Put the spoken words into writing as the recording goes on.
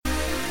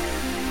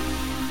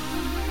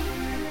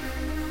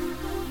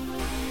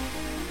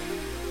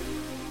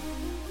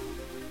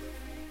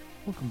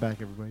Welcome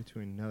back, everybody, to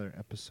another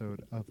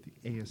episode of the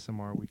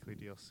ASMR Weekly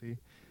DLC.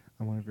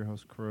 I'm one of your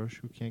hosts, Karosh,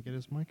 who can't get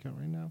his mic out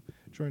right now,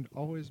 joined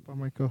always by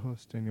my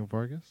co-host, Daniel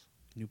Vargas.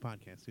 New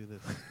podcast, do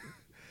this.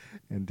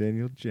 And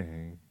Daniel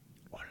Jang.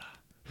 Hola.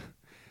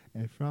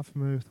 And if you're not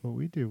familiar with what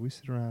we do, we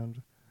sit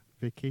around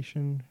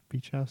vacation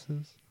beach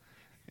houses,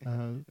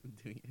 Doing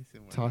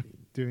ASMR.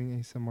 doing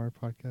ASMR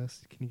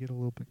podcasts. Can you get a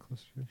little bit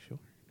closer? Sure.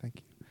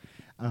 Thank you.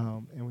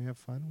 And we have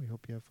fun. We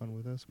hope you have fun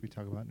with us. We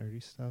talk about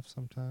nerdy stuff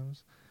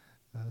sometimes,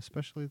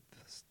 especially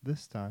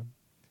this time.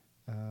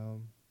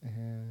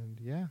 And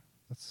yeah,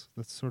 that's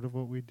sort of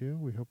what we do.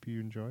 We hope you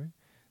enjoy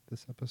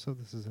this episode.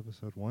 This is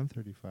episode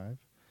 135.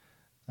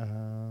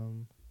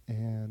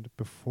 And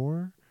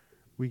before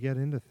we get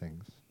into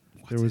things,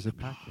 there was a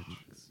package.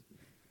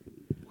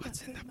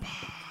 What's in the box?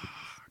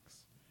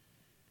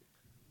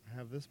 I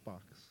have this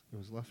box. It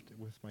was left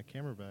with my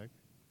camera bag.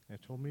 And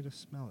it told me to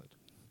smell it.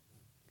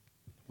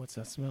 What's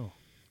that smell?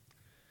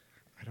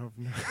 I don't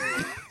know.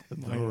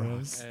 My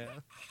rose.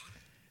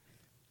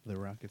 The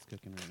Rock is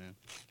cooking right now.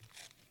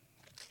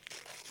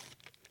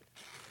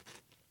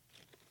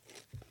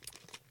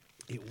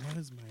 It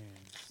was my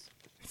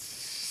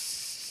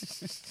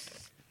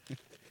ass.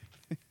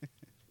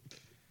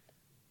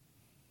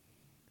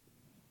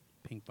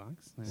 Pink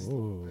box. Nice.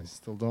 Ooh. I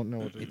still don't know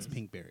what it It's is.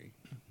 pinkberry.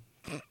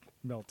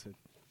 Melted.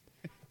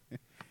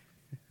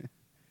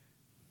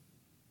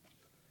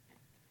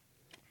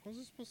 How's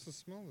it supposed to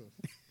smell this?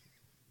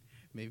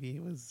 Maybe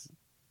it was.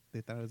 They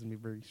thought it was gonna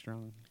be very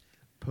strong.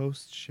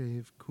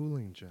 Post-shave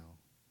cooling gel.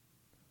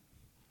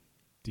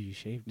 Do you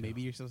shave? Joe?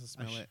 Maybe you're supposed to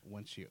smell it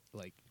once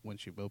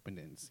you've opened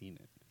it and seen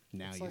it.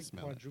 Now It's you like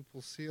smell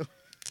quadruple seal.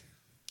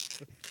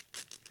 it,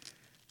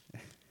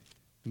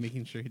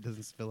 making sure it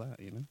doesn't spill out.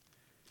 You know.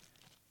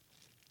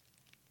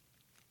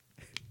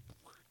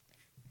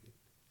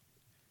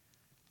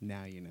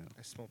 Now you know.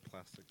 I smell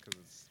plastic because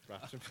it's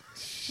wrapped in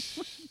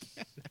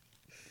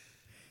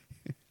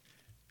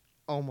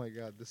Oh my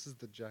god, this is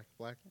the Jack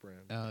Black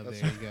brand. Oh,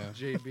 That's there you go.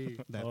 JB.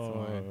 That's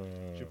why.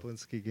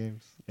 Jablinski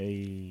Games.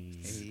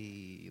 Hey.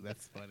 Hey,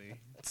 that's funny.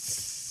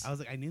 I was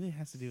like, I knew it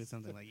has to do with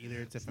something like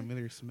either it's a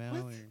familiar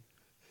smell or.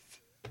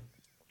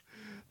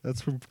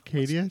 That's from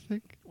Katie, I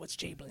think. What's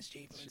Jablins?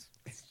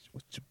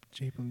 What's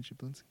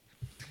Jablinski?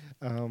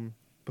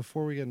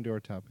 Before we get into our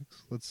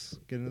topics, let's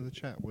get into the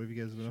chat. What have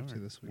you guys been up to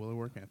this week? Will it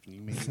work after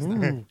you made this?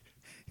 Ooh.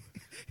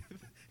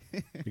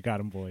 We got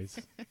him, boys.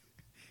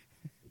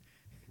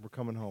 We're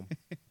coming home.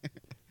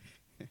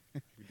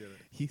 We did it.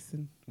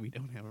 Houston, we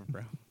don't have a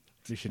problem.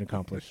 Mission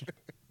accomplished.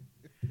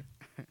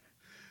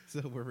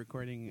 So we're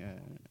recording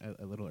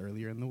a little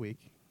earlier in the week.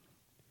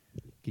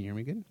 Can you hear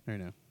me good or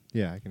no?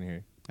 Yeah, I can hear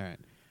you. All right.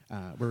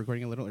 We're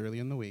recording a little early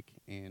in the week,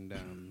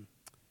 and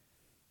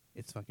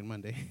it's fucking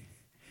Monday.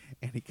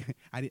 And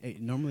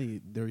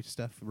normally their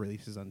stuff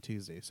releases on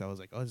Tuesday, so I was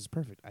like, "Oh, this is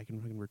perfect. I can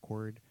fucking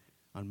record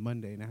on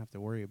Monday and not have to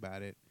worry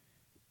about it,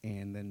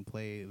 and then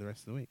play the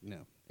rest of the week." No,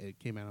 it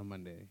came out on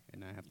Monday,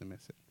 and I have to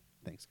miss it.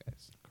 Thanks,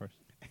 guys. Of course.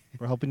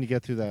 We're helping you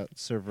get through that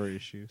server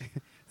issues.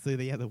 So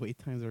the wait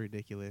times are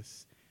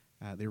ridiculous.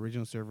 The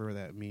original server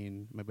that me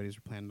and my buddies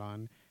were planned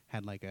on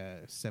had like a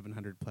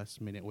 700+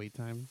 minute wait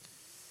time.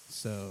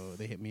 So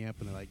they hit me up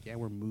and they're like, "Yeah,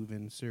 we're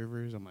moving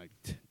servers." I'm like,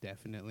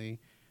 "Definitely."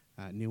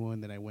 New one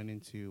that I went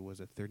into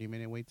was a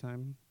 30-minute wait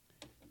time.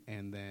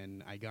 And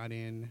then I got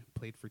in,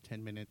 played for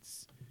 10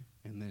 minutes,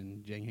 and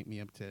then Jang hit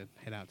me up to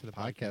head out to the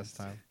podcast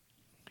time.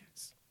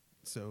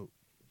 So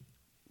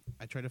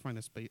I tried to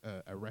find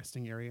a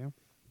resting area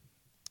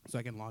so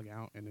I can log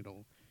out, and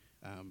it'll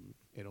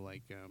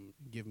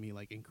give me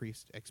like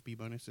increased XP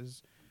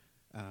bonuses.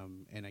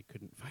 And I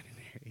couldn't find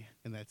an area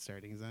in that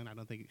starting zone.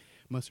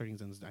 Most starting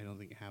zones I don't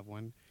think have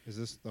one. Is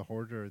this the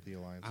Horde or the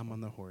Alliance? I'm one?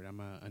 on the Horde. I'm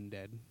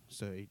undead,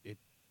 so it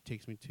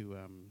takes me to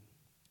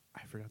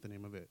I forgot the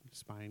name of it,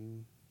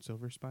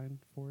 Silver Spine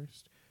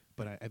Forest.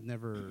 But I've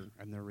never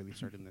really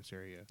started in this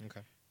area. Okay.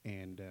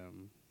 And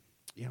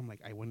yeah, I'm like,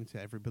 I went into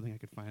every building I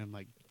could find. I'm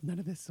like, none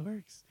of this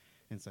works,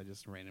 and so I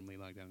just randomly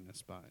logged on in a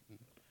spot. And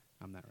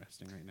I'm not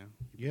resting right now.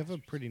 You have a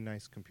pretty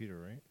nice computer,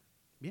 right?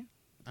 Yeah,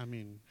 I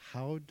mean,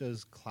 How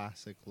does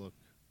Classic look?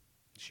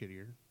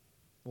 shittier.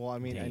 Well, I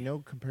mean, I Damn. know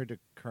compared to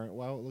current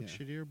WoW it looks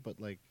Yeah. shittier, but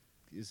like,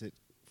 is it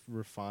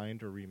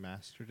refined or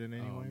remastered in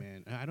any way? Oh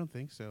man, I don't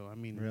think so. I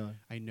mean, Really?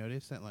 I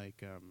noticed that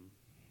like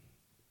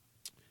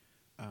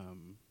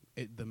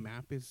the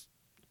map is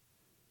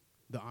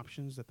the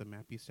options that the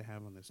map used to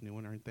have on this new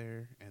one aren't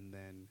there, and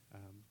then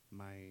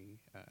my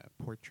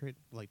portrait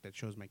like that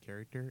shows my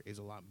character is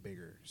a lot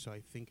bigger. So I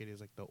think it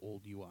is like the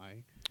old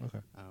UI. Okay.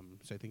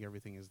 So I think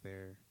everything is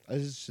there. I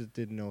just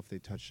didn't know if they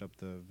touched up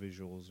the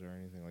visuals or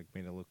anything, like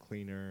made it look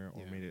cleaner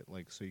or Yeah. made it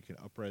like so you can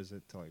up-res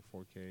it to like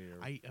 4K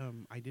or.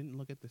 I didn't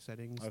look at the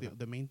settings. Okay.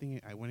 The main thing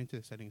I went into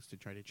the settings to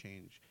try to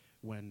change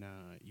when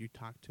you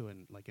talk to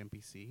an like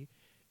NPC,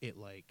 it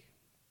like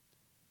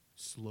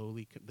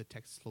the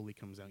text slowly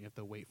comes out. You have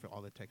to wait for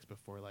all the text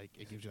before like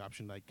it gives you the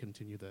option to like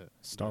continue the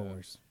Star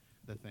Wars.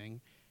 the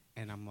thing.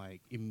 And I'm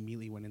like,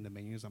 immediately went in the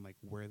menus. I'm like,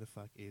 where the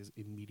fuck is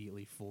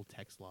immediately full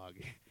text log?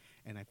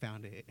 And I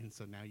found it. And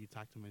so now you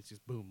talk to them, it's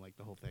just boom, like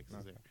the whole text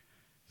is there.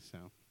 So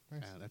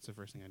Nice. that's the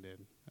first thing I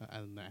did.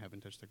 Other than that, I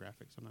haven't touched the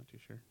graphics. I'm not too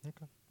sure.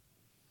 Okay.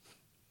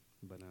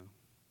 But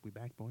we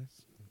back,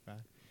 boys.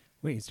 Back.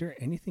 Wait, is there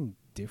anything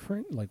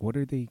different? Like, what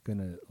are they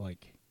gonna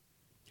like?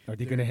 Are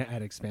they gonna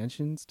add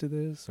expansions to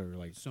this, or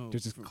like, So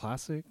there's just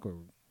classic, or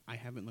I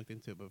haven't looked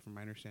into it, but from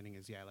my understanding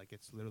is, like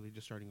it's literally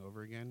just starting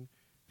over again,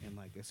 and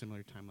like a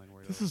similar timeline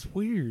where this is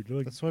weird.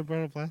 Like, That's what I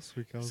brought up last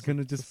week. I it's was gonna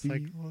like, just the be,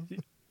 cycle of-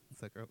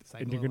 it's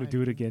like and you're gonna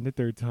do it again the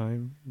third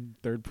time,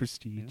 third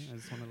prestige. I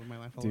just want to live my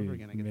life all Dude, over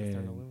again. I get to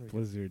start all over again.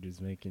 Blizzard is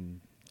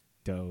making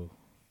dough.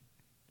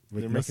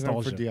 With They're making up for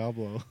nostalgia.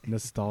 Diablo.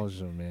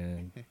 Nostalgia,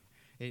 man.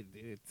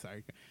 It's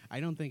sorry. I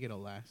don't think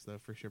it'll last though,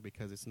 for sure,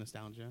 because it's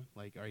nostalgia.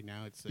 Like right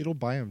now, it's It'll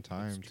buy them it's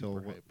time till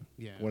super hype.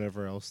 Yeah,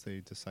 whatever else they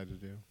decide to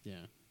do.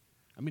 Yeah,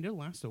 I mean it'll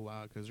last a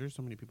while because there's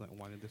so many people that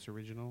wanted this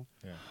original.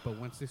 Yeah. But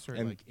once they start,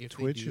 And like, if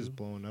Twitch they do, is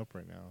blowing up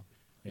right now.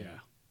 yeah.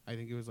 I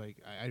think it was like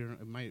I don't know.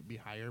 It might be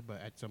higher,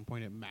 but at some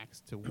point it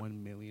maxed to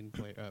 1 million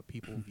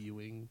people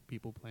viewing,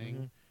 people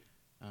playing,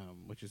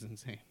 which is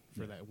insane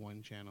for that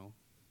one channel,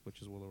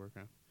 which is World of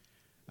Warcraft.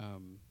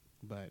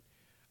 But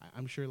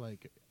I'm sure,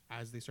 like,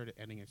 as they started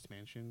adding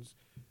expansions,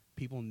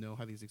 people know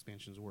how these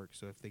expansions work.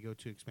 So if they go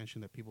to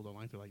expansion that people don't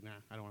like, they're like, nah,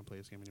 I don't want to play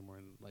this game anymore,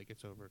 and like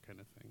it's over, kind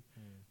of thing.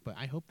 But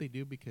I hope they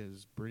do,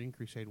 because Burning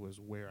Crusade was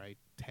where I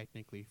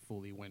technically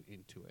fully went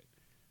into it.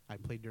 I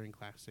played during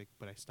Classic,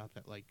 but I stopped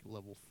at like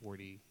level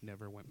 40,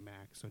 never went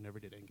max, so never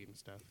did endgame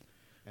stuff,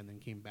 and then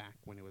came back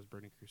when it was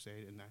Burning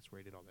Crusade, and that's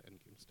where I did all the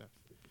endgame stuff,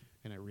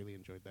 and I really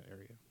enjoyed that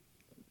area.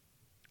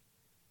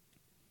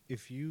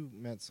 If you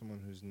met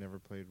someone who's never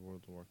played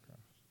World of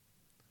Warcraft,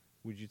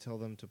 would you tell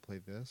them to play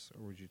this,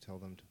 or would you tell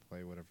them to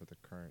play whatever the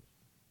current?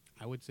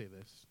 I would say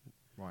this.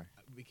 Why?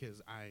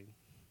 Because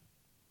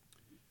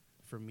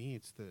for me,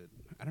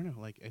 I don't know,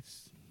 like,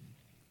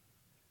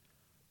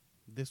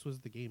 this was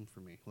the game for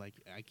me. Like,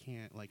 I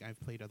can't, like, I've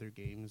played other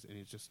games, and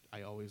it's just,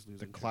 I always lose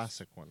The interest.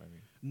 classic one, I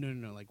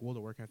mean. No, like World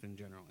of Warcraft in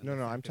general. And No,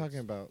 the I'm fact that talking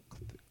it's- about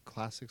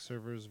classic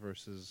servers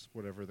versus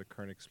whatever the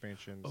current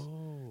expansions.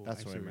 Oh,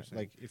 That's I what see I you're meant. saying.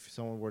 Like, if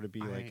someone were to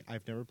be like,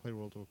 I've never played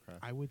World of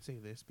Warcraft. I would say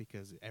this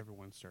because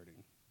everyone's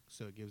starting,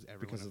 so it gives everyone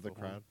Because a of the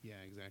foothold. crowd? Yeah,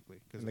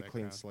 exactly. Because And of the that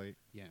clean crowd. slate.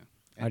 Yeah,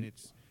 and I'd-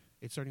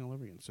 it's starting all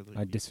over again. So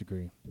I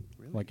disagree.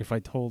 Really? Like, if I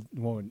told,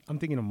 well, I'm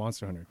thinking of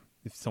Monster Hunter.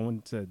 If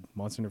someone said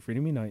Monster Hunter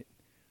Freedom Unite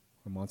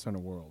or Monster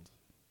Hunter World,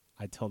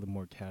 I'd tell them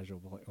more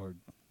casual, or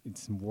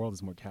World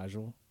is more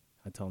casual.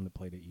 I'd tell them to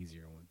play the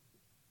easier one.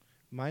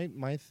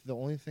 The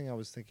only thing I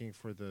was thinking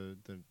for the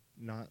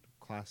not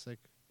classic,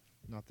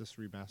 not this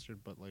remastered,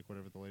 but like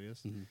whatever the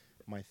latest,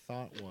 my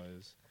thought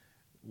was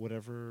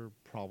whatever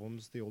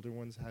problems the older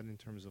ones had in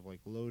terms of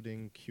like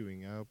loading,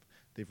 queuing up,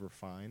 they've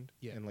refined,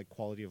 Yeah. and like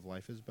quality of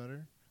life is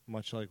better,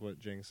 much like what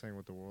Jang's saying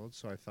with the world.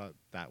 So I thought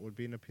that would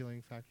be an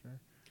appealing factor.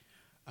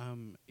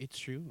 It's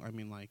true. I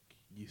mean, like,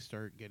 you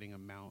start getting a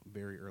mount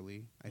very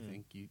early. I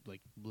think you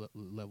like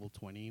level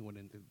 20. When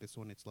in this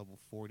one it's level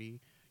 40,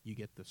 you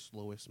get the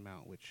slowest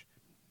mount. Which,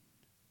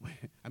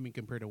 I mean,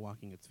 compared to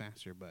walking, it's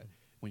faster. But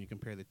when you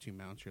compare the two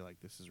mounts, you're like,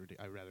 this is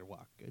ridiculous. I'd rather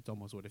walk. It's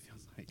almost what it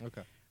feels like.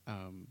 Okay.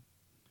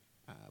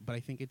 But I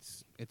think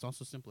it's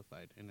also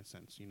simplified in a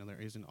sense. You know,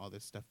 there isn't all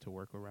this stuff to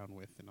work around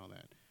with and all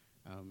that.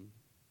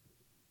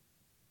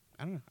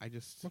 I don't know. I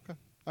just Okay.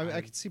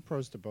 I could see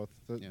pros to both.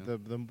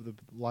 The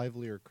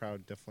livelier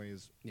crowd definitely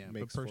is. yeah. But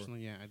makes for-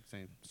 personally, yeah, I'd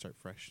say start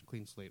fresh,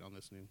 clean slate on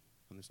this new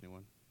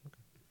one. What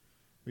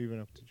have you been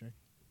up to, Jang?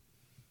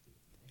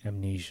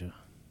 Amnesia.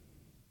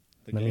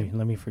 The Let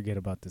game? me forget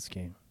about this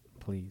game,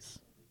 please.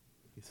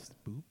 It's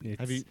boop.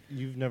 Have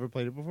you've never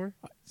played it before?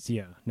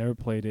 Yeah, never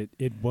played it.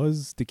 It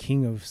was the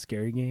king of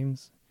scary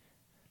games.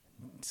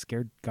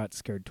 Got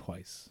scared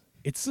twice.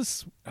 It's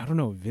just, I don't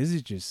know,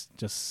 Visage is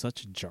just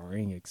such a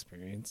jarring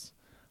experience.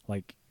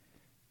 Like,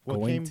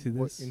 going to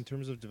this, in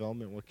terms of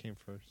development, what came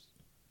first?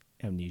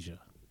 Amnesia.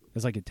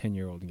 It's like a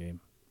 10-year-old game.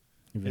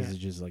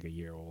 Visage is like a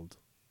year old.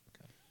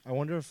 I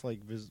wonder if like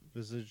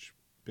Visage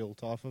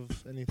built off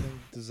of anything.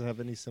 Does it have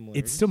any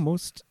similarities? It's the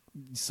most,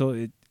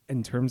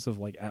 in terms of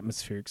like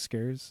atmospheric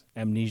scares,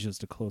 Amnesia is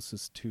the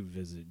closest to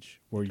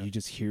Visage, where you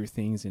just hear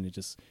things and it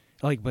just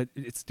like, but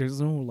there's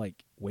no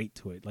like weight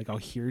to it. Like, I'll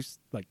hear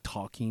like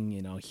talking,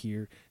 and I'll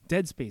hear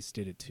Dead Space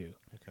did it too.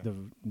 Okay.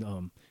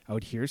 I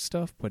would hear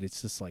stuff, but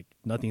it's just like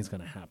nothing's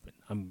gonna happen.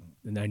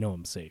 And I know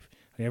I'm safe.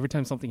 And every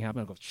time something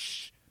happens, I go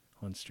shh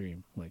on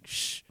stream, like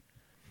shh.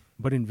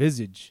 But in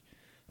Visage,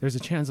 there's a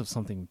chance of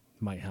something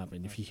might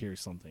happen if you hear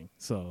something.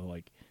 So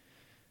like,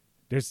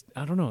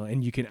 I don't know,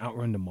 and you can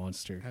outrun the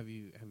monster. Have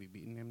you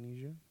beaten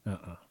Amnesia?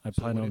 I So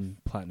plan what on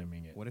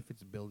platinuming it. What if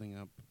it's building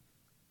up?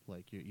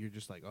 Like you're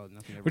just like, oh,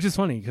 nothing ever. Which is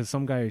funny because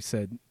some guy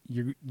said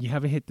you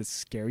haven't hit the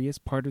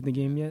scariest part of the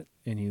game yet,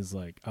 and I was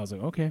like,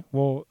 okay,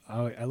 well,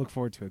 I look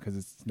forward to it because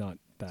it's not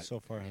that. so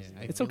far. Yeah, Hasn't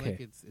I been. It's feel okay. Like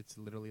it's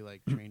literally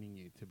like training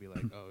you to be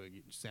like, oh,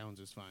 sounds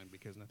is fine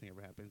because nothing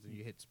ever happens, and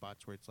you hit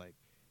spots where it's like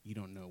you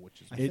don't know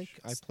which is. I which. think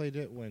I played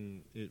it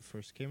when it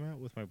first came out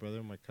with my brother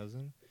and my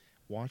cousin,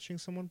 watching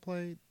someone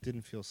play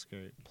didn't feel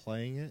scary.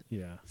 Playing it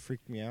Yeah.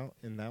 freaked me out,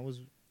 and I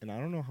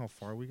don't know how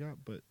far we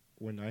got, but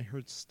when I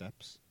heard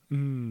steps,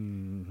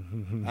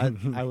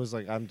 Mm. I was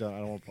like, I'm done. I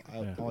don't want.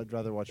 Yeah. I'd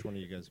rather watch one of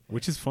you guys play.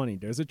 Which is funny.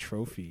 There's a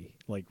trophy,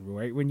 like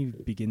right when you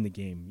begin the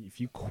game. If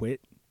you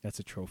quit, that's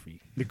a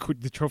trophy.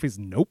 The trophy is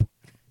nope.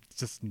 It's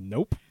just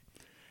nope.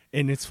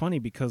 And it's funny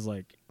because,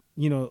 like,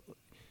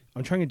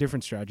 I'm trying a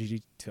different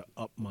strategy to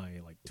up my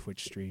like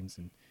Twitch streams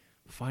and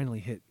finally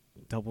hit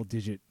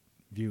double-digit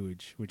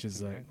viewage, which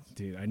is like,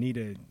 dude, I need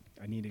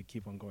to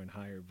keep on going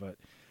higher. But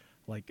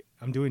like,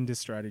 I'm doing this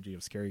strategy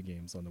of scary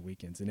games on the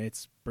weekends, and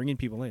it's bringing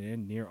people in.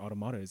 And Near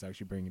Automata is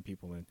actually bringing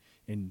people in,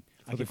 and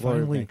I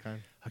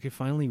could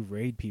finally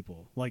raid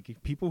people. Like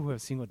people who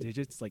have single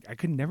digits. Like I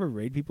could never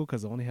raid people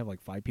because I only have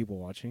like 5 people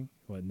watching.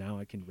 But now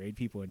I can raid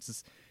people. And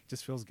it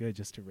just feels good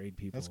just to raid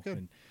people. That's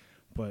good.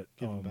 But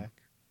Give them back.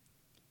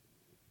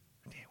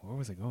 Damn, where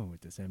was I going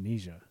with this?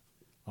 Amnesia.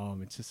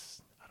 It's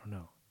just, I don't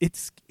know. It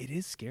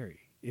is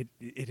scary. It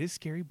is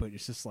scary, but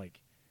it's just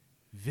like,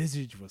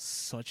 Visage was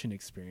such an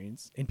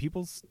experience, and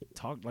people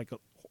talk like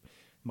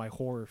my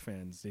horror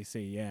fans. They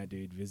say, "Yeah,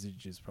 dude,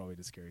 Visage is probably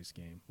the scariest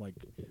game." Like,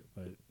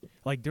 but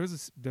like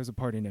there's a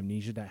part in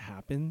Amnesia that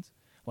happened.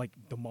 Like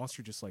the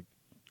monster just like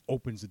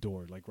opens the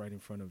door like right in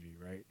front of you,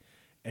 right?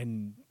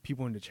 And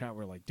people in the chat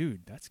were like,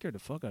 "Dude, that scared the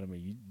fuck out of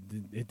me.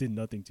 It did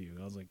nothing to you."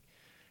 And I was like,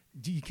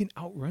 "Dude, you can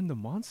outrun the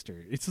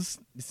monster.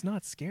 It's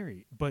not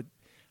scary." But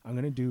I'm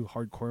going to do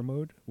hardcore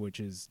mode, which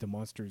is the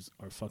monsters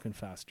are fucking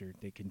faster.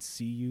 They can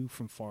see you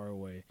from far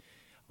away.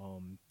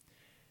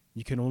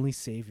 You can only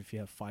save if you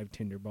have 5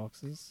 tinder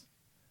boxes.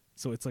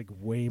 So it's like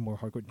way more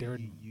hardcore. Do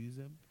you use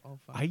them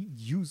all 5? I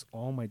use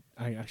all my...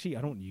 I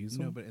don't use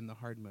them. No, but in the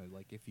hard mode,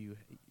 like do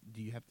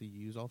you have to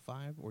use all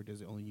 5, or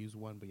does it only use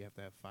 1, but you have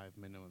to have 5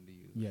 minimum to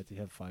use? You have to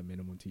have 5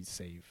 minimum to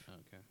save.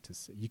 Okay.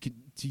 You could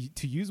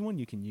to use one,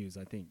 you can use,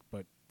 I think,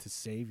 but to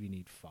save, you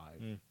need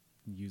 5.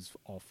 Use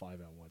all 5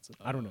 at once.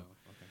 I don't know.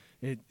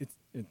 Okay.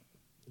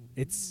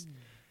 It's.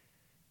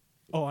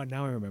 Oh,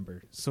 now I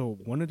remember. So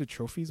one of the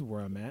trophies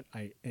where I'm at,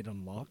 it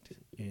unlocked,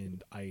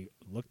 and I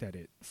looked at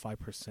it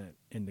 5%,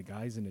 and the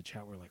guys in the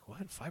chat were like,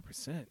 "What,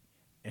 5%?"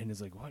 And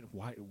it's like, "What?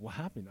 Why? What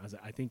happened?" I was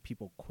like, "I think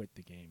people quit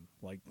the game,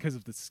 like because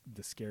of the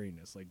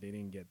scariness. Like they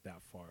didn't get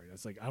that far."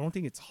 It's like I don't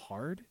think it's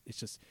hard. It's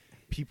just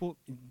people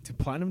to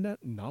platinum that.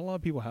 Not a lot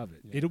of people have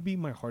it. Yeah. It'll be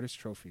my hardest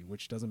trophy,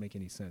 which doesn't make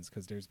any sense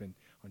because there's been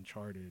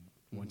Uncharted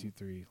 1, 2,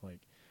 3,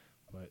 like,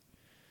 but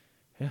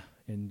yeah,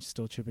 and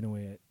still chipping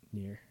away at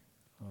Nier.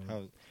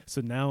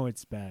 So now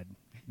it's bad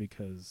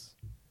because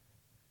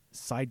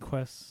side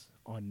quests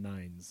on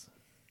 9s.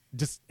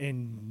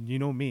 And you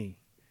know me.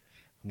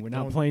 We're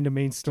not playing the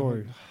main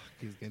story.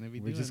 He's gonna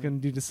be. We're just gonna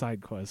do the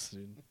side quests.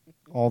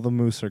 All the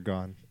moose are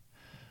gone.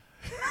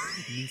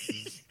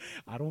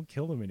 I don't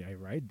kill them I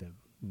ride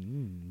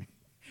them.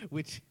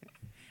 Which,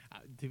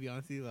 to be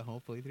honest with you, the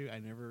whole playthrough, I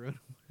never rode.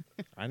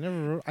 I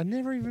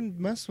never even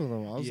messed with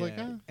him. I was like,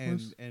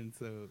 and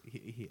so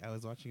I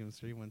was watching him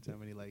stream one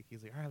time, and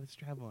he's like, all right, let's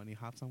travel, and he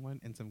hops on one,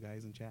 and some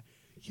guys in chat,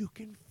 you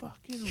can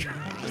fucking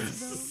ride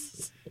them.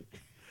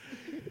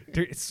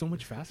 Dude, it's so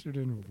much faster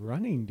than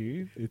running,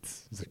 dude.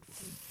 It's like,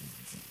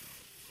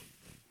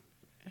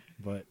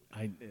 but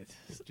I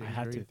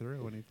had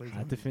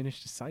to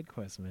finish the side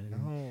quest, man.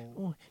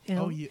 no.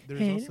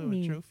 There's also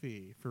a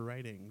trophy for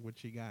riding,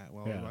 which he got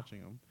while I was watching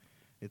him.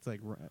 It's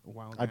like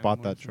wild. I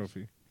bought that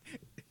trophy.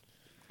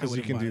 Because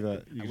you can do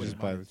that. You can just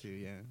buy it too.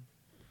 Yeah.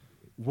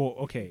 Well,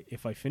 okay.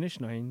 If I finish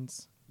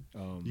 9s,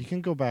 you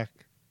can go back.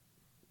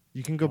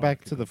 You can go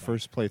back to the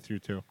first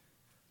playthrough too.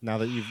 Now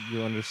that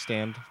you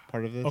understand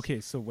part of this. Okay,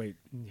 so wait.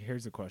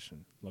 Here's the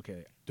question.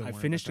 Okay, Don't I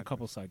worry finished a about that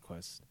couple side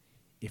quests.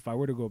 If I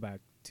were to go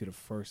back to the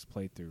first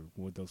playthrough,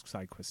 would those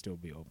side quests still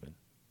be open?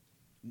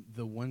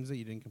 The ones that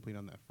you didn't complete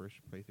on that first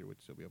playthrough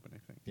would still be open, I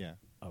think. Yeah.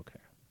 Okay.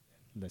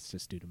 Let's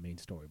just do the main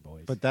story,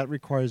 boys. But that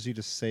requires you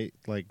to say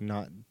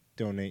not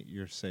donate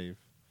your save.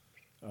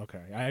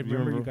 Okay, I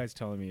remember you guys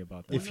telling me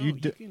about that. If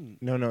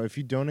if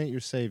you donate your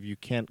save, you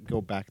can't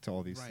go back to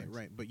all these things.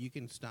 Right, but you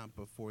can stop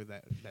before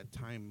that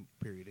time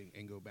period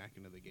and go back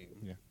into the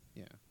game.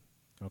 Yeah.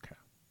 Okay.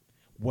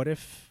 What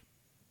if?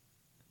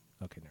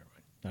 Okay, never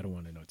mind. I don't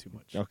want to know too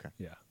much. Okay.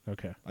 Yeah.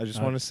 Okay. I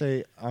just want to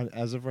say,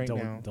 as of right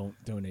now, don't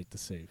donate the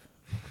save.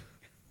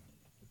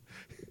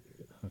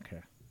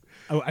 Okay.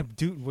 Oh, I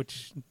do.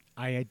 Which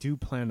I do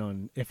plan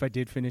on. If I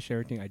did finish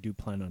everything, I do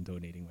plan on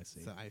donating my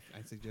save. So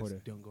I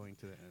suggest don't going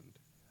to the end.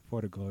 For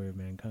the glory of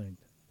mankind.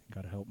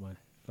 Gotta help my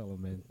fellow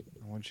men.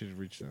 I want you to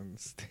reach the end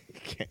of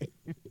the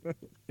game.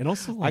 And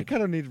also, I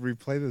kind of need to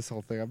replay this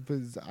whole thing.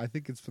 I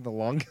think it's been the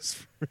longest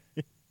for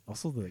me.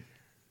 Also,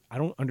 I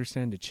don't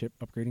understand the chip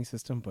upgrading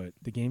system, but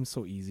the game's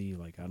so easy.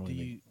 Like, I don't Do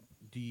you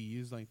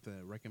use like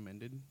the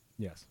recommended?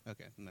 Yes.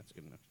 Okay, then that's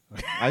good enough.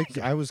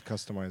 I was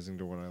customizing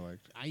to what I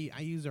liked.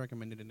 I used the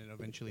recommended, and then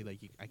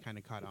eventually I kind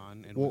of caught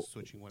on and was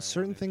switching what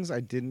certain things I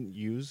didn't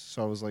use,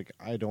 so I was like,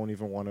 I don't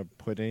even want to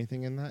put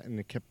anything in that, and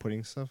it kept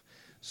putting stuff.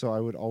 So I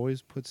would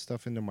always put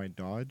stuff into my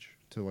dodge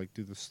to like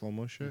do the slow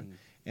mo shit,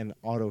 and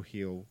auto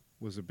heal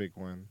was a big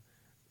one.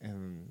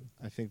 and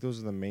I think those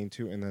are the main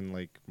two. And then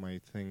like my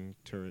thing,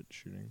 turret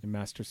shooting. And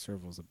Master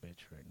Serval's a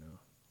bitch right now.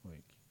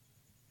 Like,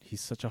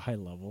 he's such a high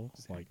level.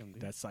 Just hack Like him,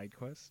 dude. that side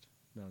quest.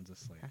 No, I'm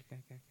just like,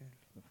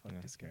 fuck Yeah.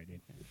 this guy,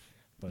 dude.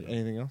 But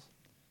Anything else?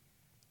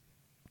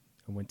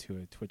 I went to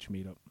a Twitch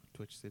meetup.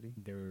 Twitch City.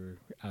 They were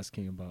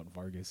asking about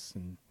Vargas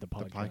and the The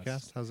podcast.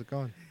 podcast? How's it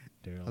going?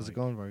 They're How's like, it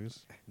going,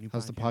 Vargas? New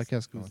How's the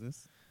podcast Who's going?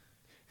 this?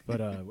 But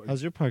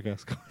How's your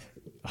podcast going?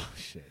 oh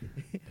shit,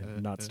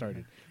 not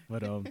started.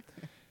 But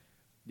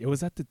it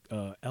was at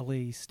the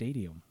L.A.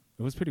 Stadium.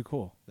 It was pretty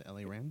cool. The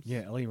LA Rams.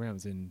 Yeah, L.A.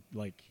 Rams, and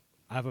like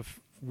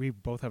we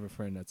both have a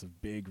friend that's a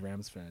big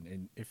Rams fan,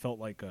 and it felt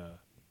like a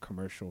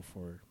commercial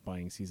for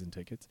buying season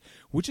tickets,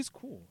 which is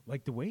cool.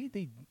 Like the way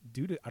they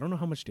do it, I don't know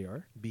how much they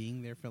are.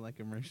 Being there for like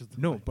commercials.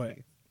 No, but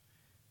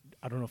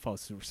I don't know if I'll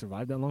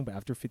survive that long. But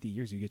after 50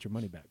 years, you get your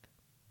money back.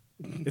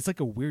 It's like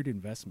a weird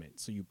investment.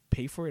 So you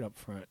pay for it up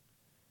front,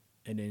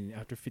 and then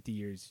after 50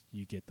 years,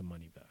 you get the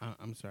money back.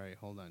 I'm sorry.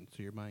 Hold on.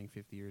 So you're buying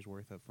 50 years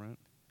worth up front?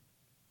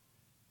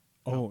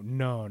 Oh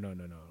no. I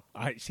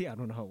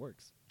don't know how it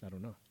works. I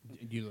don't know.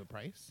 Do you know the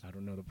price? I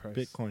don't know the price.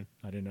 Bitcoin.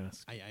 I didn't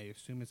ask. I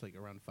assume it's like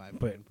around 5 But-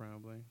 grand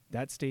probably.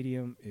 That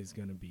stadium is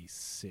gonna be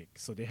sick.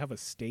 So they have a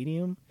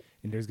stadium,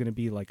 and there's gonna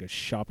be like a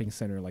shopping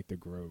center, like the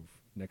Grove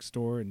next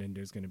door, and then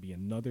there's gonna be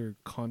another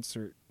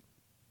concert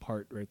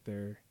part right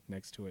there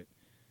next to it.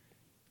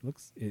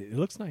 It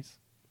looks nice.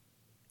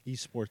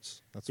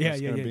 Esports. That's what Yeah.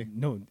 it's gonna be.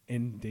 No,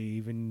 and they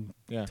even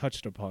Yeah.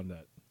 touched upon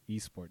that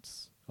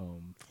esports.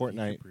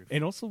 Fortnite. Future-proof.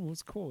 And also,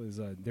 what's cool is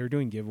they're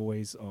doing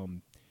giveaways.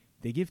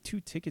 They give 2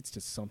 tickets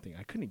to something.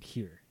 I couldn't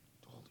hear.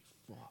 Holy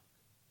fuck.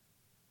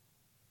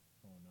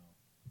 Oh no!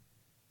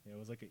 Yeah, it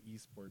was like an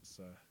esports.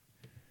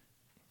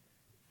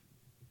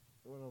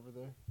 What over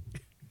there?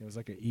 It was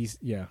like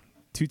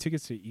 2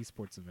 tickets to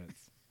esports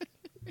events.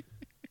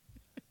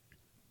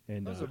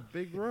 And That was a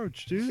big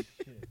roach, dude.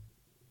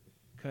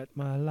 cut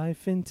my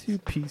life into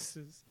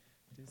pieces.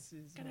 This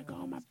is gonna go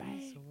on my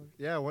bag.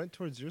 Yeah, I went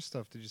towards your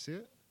stuff. Did you see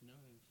it? No,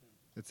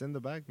 It's in the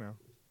bag now.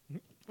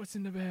 What's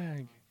in the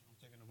bag? I'm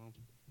taking them home.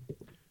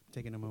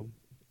 Taking them home.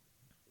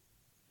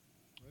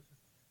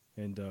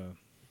 And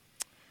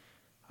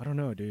I don't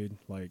know, dude.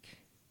 Like,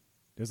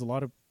 there's a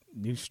lot of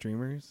new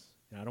streamers.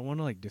 And I don't want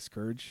to like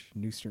discourage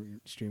new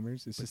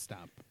streamers. It's But just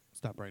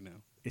stop right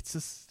now. it's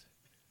just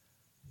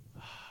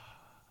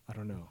I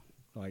don't know.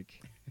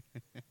 Like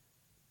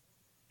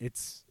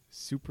it's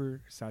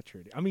super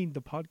saturated. I mean,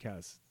 the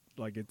podcast,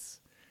 like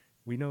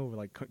we know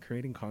like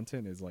creating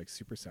content is like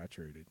super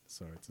saturated,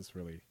 so it's just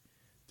really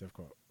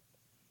difficult.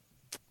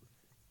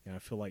 And I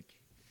feel like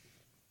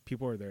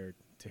people are there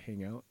to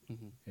hang out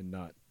Mm-hmm. and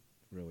not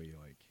really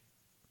like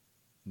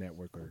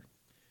network or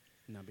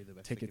Not be the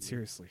best. take they it can be.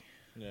 seriously.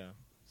 Yeah.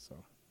 So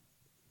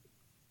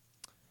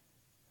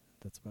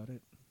that's about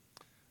it.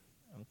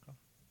 Okay.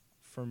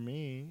 For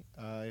me,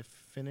 I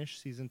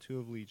finished season 2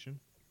 of Legion.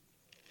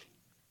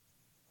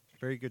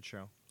 Very good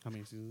show. How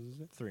many seasons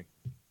is it? 3.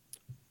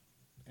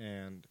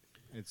 And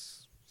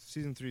it's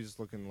season 3 is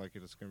looking like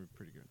it's going to be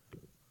pretty good.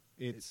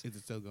 It's Is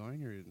it still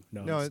going or?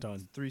 No, it's it's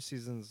done. 3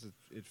 seasons.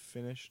 It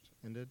finished,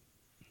 ended.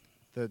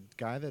 The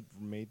guy that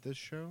made this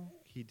show,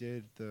 he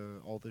did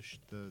the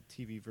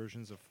TV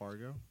versions of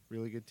Fargo.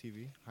 Really good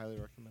TV. Highly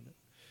recommend it.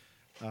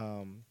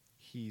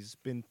 He's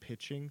been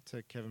pitching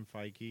to Kevin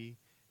Feige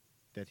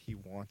that he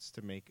wants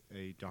to make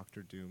a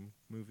Doctor Doom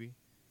movie,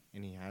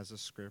 and he has a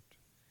script,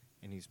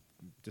 and he's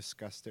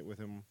discussed it with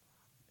him,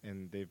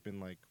 and they've been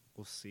like,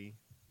 we'll see,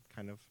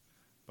 kind of.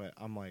 But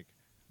I'm like,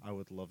 I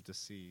would love to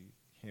see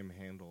him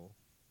handle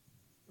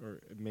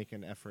or make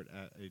an effort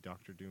at a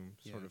Doctor Doom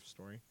sort Yeah. of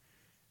story.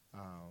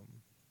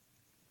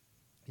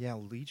 Yeah,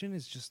 Legion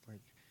is just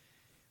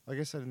like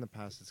I said in the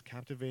past, it's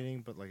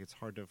captivating, but like it's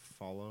hard to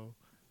follow.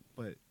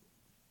 But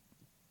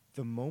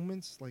the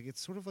moments, like it's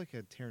sort of like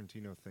a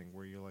Tarantino thing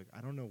where you're like,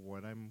 I don't know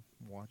what I'm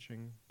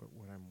watching, but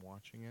when I'm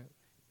watching it,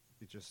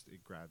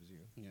 it grabs you.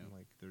 Yeah. And,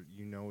 like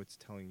you know it's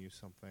telling you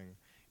something,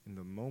 and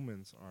the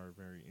moments are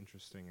very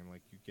interesting, and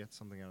like you get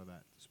something out of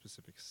that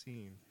specific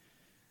scene.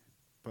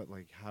 But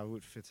like how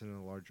it fits in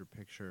a larger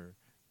picture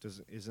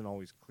isn't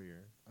always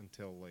clear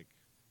until like,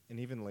 and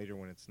even later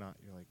when it's not,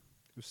 you're like,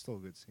 it was still a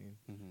good scene.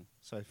 Mm-hmm.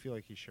 So I feel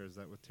like he shares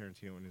that with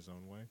Tarantino in his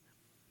own way.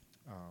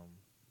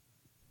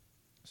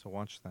 So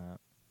watch that.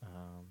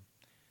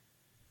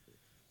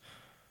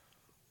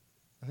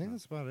 I think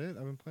that's about it.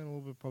 I've been playing a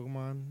little bit of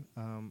Pokemon.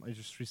 I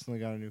just recently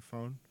got a new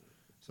phone,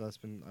 so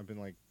I've been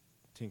like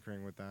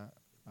tinkering with that.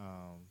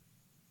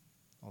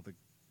 All the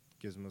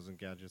gizmos and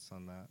gadgets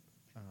on that.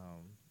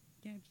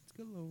 Gadgets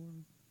galore.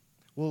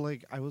 Well,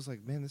 like I was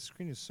like, man, the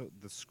screen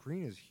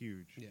is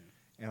huge. Yeah.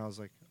 And I was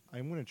like,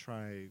 I'm gonna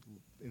try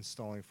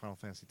installing Final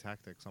Fantasy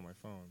Tactics on my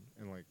phone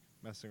and like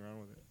messing around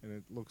with it, and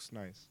it looks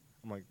nice.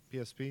 I'm like,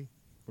 PSP,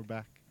 we're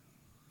back.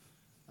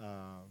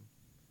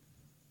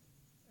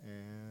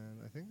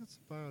 And I think that's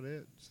about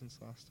it since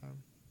last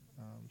time.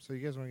 So you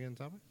guys want to get in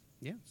topics?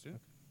 Yeah, sure.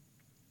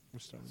 We're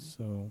starting.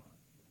 So,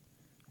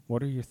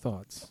 what are your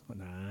thoughts on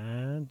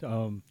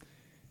that?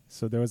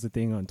 So there was a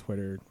thing on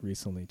Twitter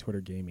recently,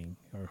 Twitter Gaming,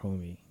 our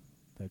homie,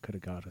 that could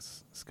have got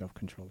us scuff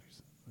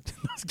controllers.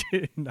 Not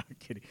kidding, not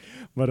kidding.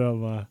 But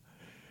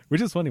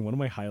which is funny. One of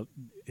my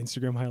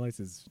Instagram highlights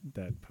is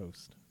that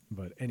post.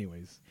 But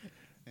anyways,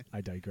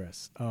 I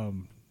digress.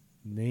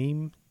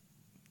 Name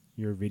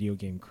your video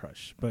game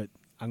crush. But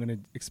I'm gonna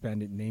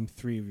expand it. Name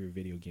 3 of your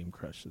video game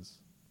crushes.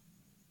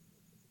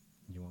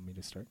 You want me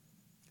to start?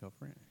 Go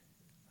for it.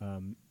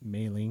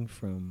 Mei Ling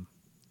from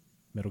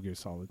Metal Gear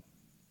Solid.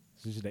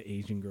 This is the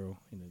Asian girl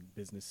in a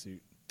business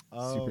suit.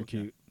 Oh, Super okay.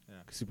 cute. Yeah.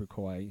 Super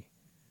kawaii.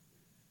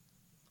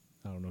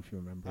 I don't know if you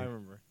remember. I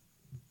remember.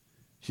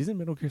 She's in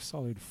Metal Gear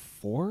Solid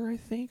 4, I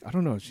think. I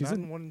don't know. She's Not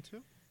in 1 and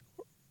 2?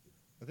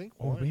 I think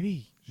Oh, 1.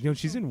 maybe.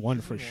 She's in 1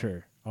 for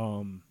sure.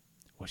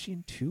 Was she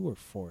in 2 or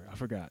 4? I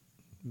forgot.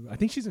 I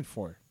think she's in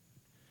 4.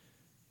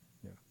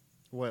 Yeah.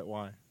 What?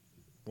 Why?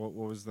 What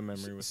was the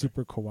memory with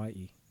Super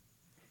kawaii.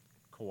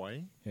 her?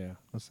 Kawaii? Yeah.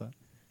 What's that?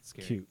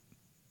 Scary. Cute.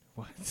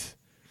 What?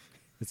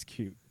 It's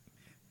cute.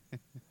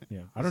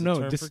 Yeah. I Is don't the know.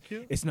 term Just for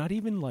cute? it's not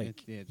even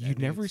like I you think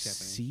never it's Japanese.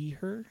 see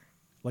her.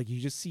 Like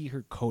you just see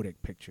her codec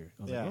picture.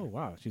 I was Yeah. like, oh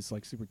wow, she's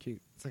like super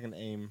cute. It's like an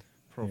AIM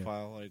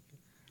profile, like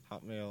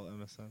Hotmail,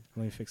 MSN.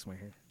 Let me fix my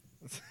hair.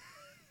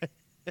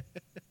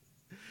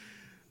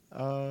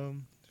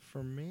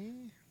 For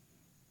me,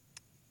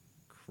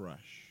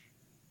 crush.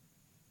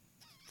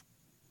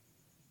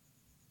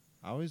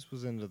 I always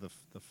was into the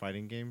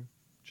fighting game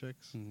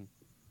chicks. Mhm.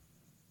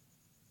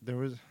 There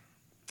was.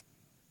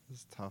 This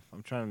is tough.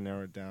 I'm trying to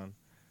narrow it down.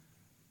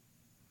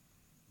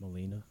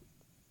 Melina.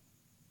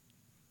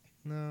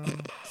 No.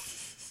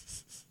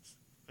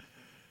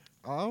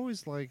 I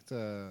always liked.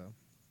 I'd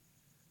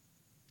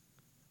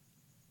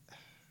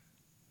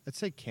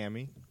say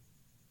Cammy.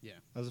 Yeah.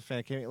 I was a fan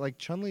of Cammy. Like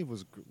Chun-Li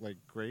was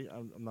great.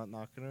 I'm not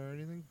knocking her or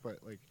anything,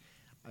 but like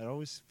I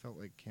always felt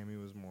like Cammy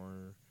was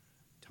more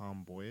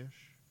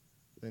tomboyish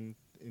than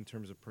in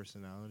terms of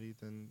personality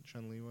than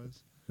Chun-Li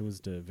was. It was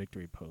the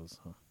victory pose,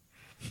 huh?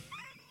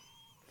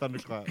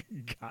 Thunderclap.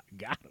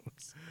 Got him.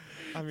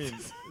 I mean,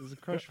 it was a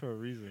crush for a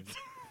reason.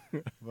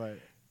 But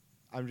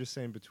I'm just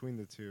saying between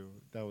the two,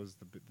 that was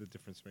the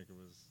difference maker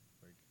was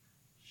like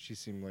she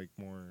seemed like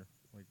more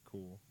like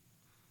cool.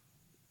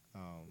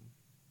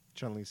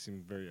 Chun-Li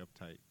seemed very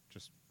uptight,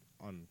 just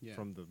on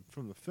from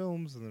the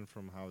films and then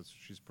from how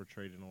she's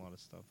portrayed in a lot of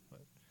stuff.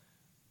 But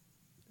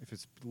if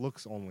it's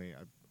looks only,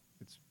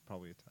 it's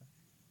probably a tie.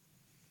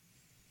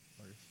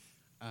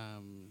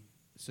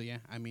 So yeah,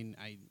 I mean,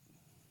 I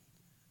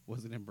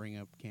was gonna bring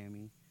up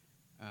Cammy.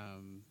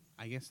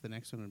 I guess the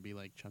next one would be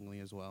like Chun-Li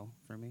as well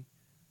for me.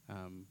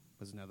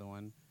 Was another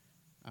one.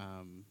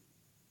 I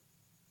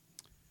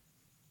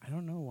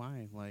don't know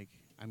why. Like,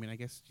 I mean, I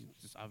guess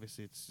just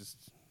obviously it's just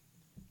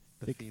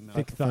the Thick, female.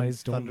 thick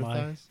thighs don't Thunder lie.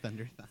 thighs?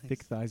 Thunder thighs.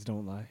 Thick thighs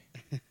don't lie.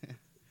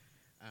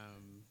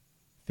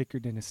 Thicker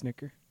than a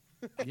Snicker.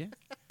 Yeah.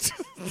 It's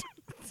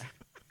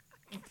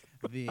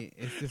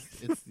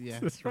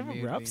That's for from a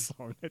me, rap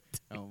song.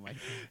 Oh my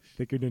gosh.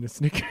 Thicker than a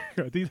Snicker.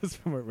 I think that's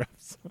from a rap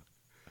song.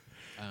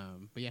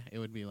 But yeah, it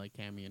would be like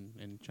Cammy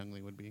and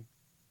Chun-Li would be.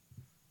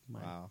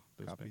 Wow.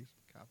 those Copy. picks.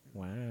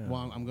 Wow.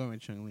 Well, I'm going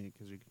with Chun-Li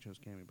because you chose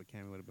Cammy, but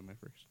Cammy would have been my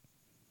first.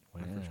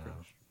 Wow. My first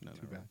crush. No,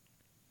 Too no, bad.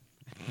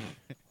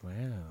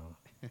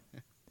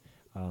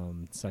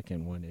 Wow.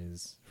 Second one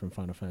is from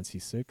Final Fantasy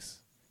VI,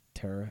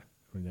 Terra,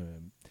 from the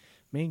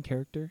main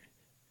character.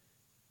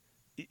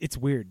 It's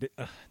weird.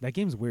 That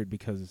game's weird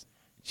because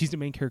she's the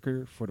main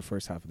character for the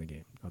first half of the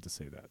game. I'll just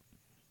say that.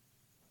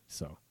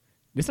 So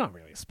it's not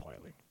really a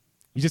spoiler.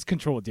 You just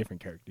control a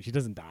different character. She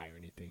doesn't die or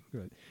anything.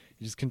 But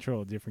you just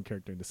control a different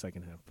character in the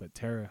second half. But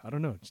Terra, I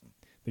don't know.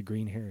 The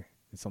green hair.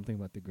 There's something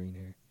about the green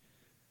hair.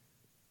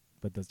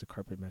 But does the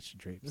carpet match the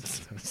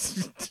drapes?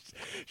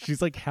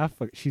 She's like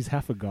she's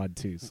half a god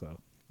too, so.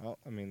 Well,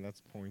 I mean,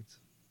 that's points.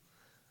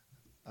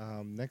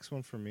 Next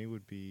one for me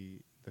would be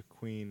the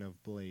Queen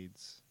of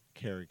Blades,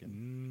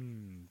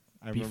 Kerrigan.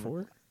 I remember-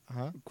 Before?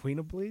 Huh? Queen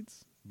of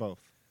Blades?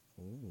 Both.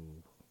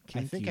 Oh.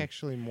 I think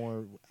actually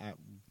more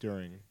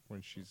during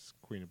when she's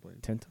Queen of Blades.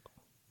 Tentacle.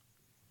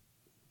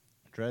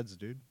 Dreads,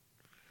 dude.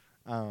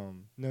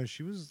 No,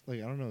 she was like,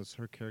 I don't know, it's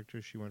her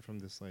character. She went from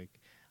this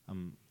like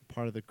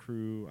part of the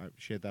crew.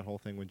 She had that whole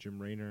thing with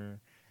Jim Raynor.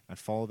 I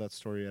followed that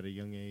story at a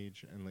young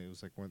age, and like, it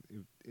was like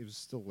it was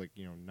still like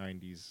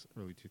 90s,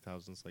 early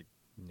 2000s, like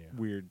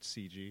weird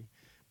CG,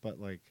 but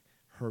like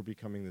her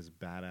becoming this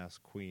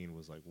badass queen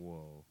was like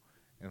whoa,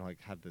 and like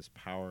had this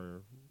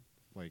power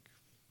like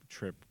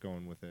trip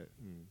going with it,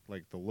 and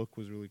like the look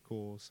was really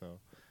cool. So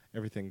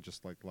everything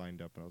just like lined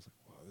up, and I was like,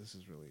 wow, this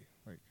is really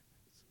like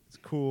it's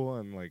cool,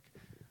 and like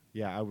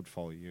yeah, I would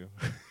follow you.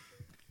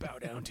 Bow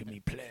down to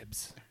me,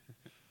 plebs.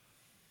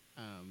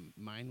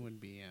 Mine would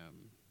be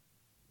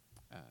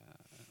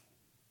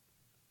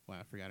wow,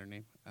 I forgot her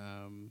name.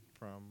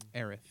 From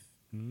Aerith,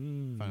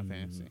 Final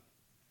Fantasy.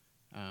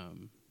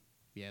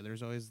 Yeah,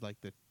 there's always like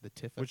the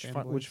Tifa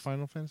fanboys. which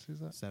Final Fantasy is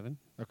that? 7.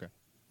 Okay.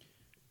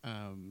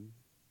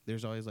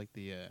 There's always like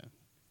the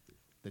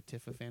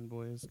Tifa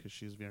fanboys because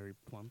she's very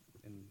plump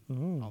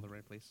in all the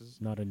right places.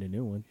 Not in the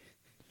new one.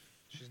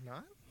 She's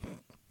not?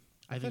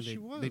 I thought think she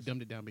they was.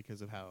 dumbed it down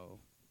because of how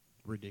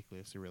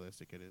ridiculously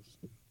realistic it is.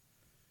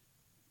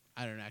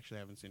 I don't actually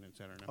haven't seen it,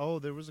 so I don't know. Oh,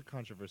 there was a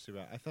controversy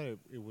about it. I thought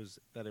it was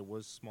that it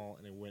was small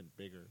and it went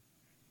bigger.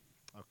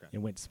 Okay. It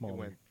went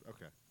smaller.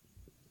 Okay.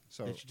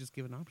 So They should just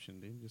give an option,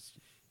 dude. Just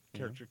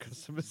character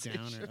customization.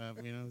 down or up,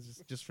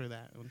 just for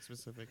that one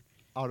specific.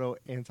 Auto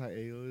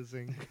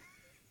anti-aliasing.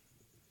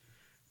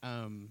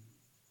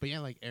 But yeah,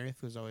 like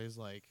Aerith was always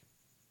like,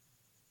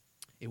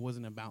 it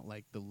wasn't about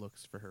like the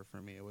looks for her.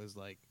 For me, it was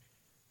like,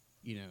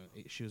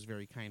 she was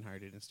very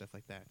kind-hearted and stuff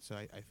like that. So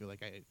I feel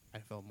like I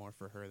felt more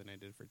for her than I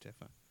did for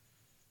Tifa.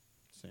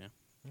 So yeah.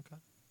 Okay.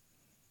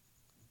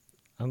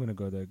 I'm gonna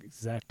go the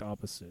exact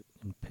opposite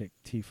and pick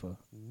Tifa.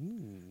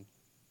 Ooh.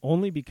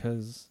 Only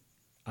because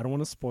I don't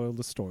want to spoil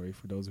the story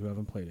for those who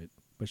haven't played it,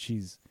 but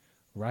she's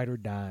ride or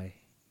die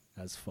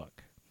as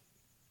fuck.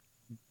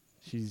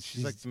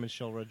 She's like the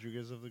Michelle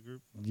Rodriguez of the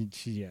group.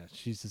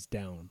 She's just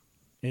down.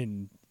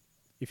 And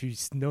if you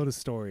know the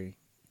story,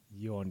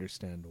 you'll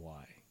understand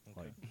why.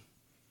 Okay.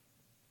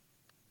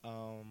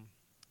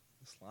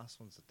 This last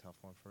one's a tough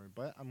one for me,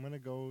 but I'm gonna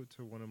go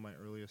to one of my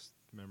earliest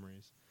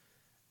memories.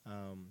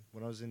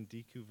 When I was in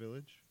Deku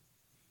Village,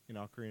 in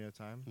Ocarina of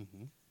Time,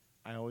 Mm-hmm.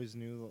 I always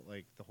knew that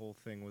like the whole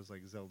thing was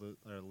like Zelda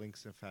or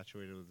Link's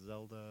infatuated with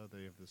Zelda.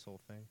 They have this whole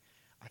thing.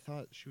 I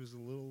thought she was a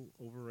little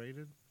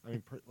overrated. I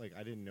mean,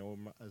 I didn't know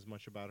as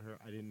much about her.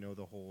 I didn't know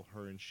the whole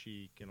her and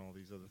Sheik and all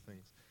these other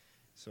things.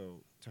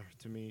 So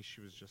to me, she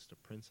was just a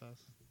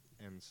princess,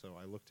 and so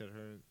I looked at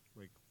her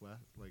like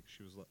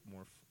she was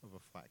more of a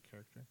flat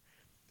character.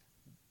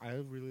 I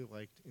really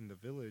liked in the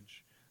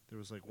village. There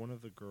was like one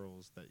of the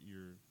girls that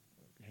you're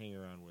hanging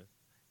around with,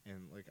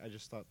 and like I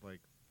just thought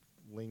like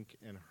Link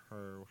and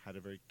her had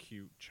a very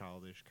cute,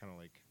 childish kind of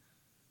like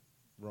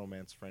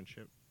romance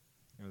friendship.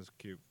 It was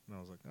cute, and I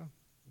was like, oh,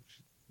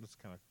 that's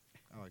kind of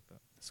I like that.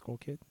 Skull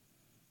Kid?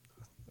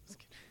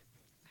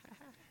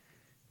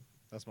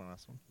 That's my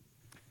last one.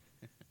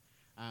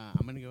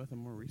 I'm gonna go with a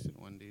more recent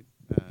one, dude.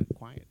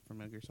 Quiet from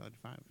Metal Gear Solid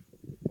 5.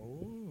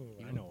 Oh,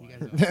 You I know. You why.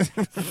 guys know. You guys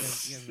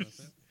know what's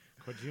up.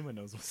 Kojima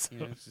knows what's up.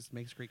 It just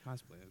makes great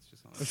cosplay. That's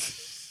just all.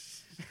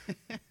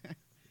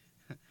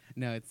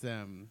 No, it's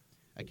a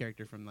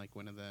character from like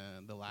one of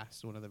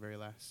the very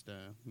last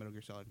Metal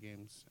Gear Solid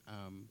games.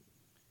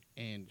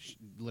 And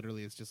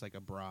literally it's just like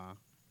a bra,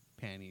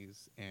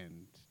 panties,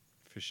 and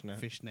Fishnet.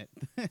 fishnet.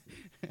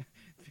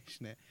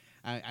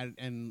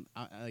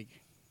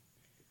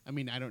 I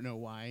mean, I don't know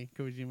why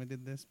Kojima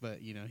did this, but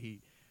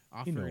he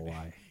offered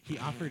why. he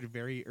offered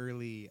very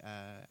early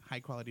high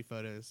quality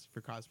photos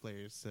for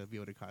cosplayers to be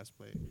able to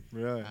cosplay.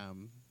 Really?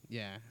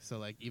 Yeah, so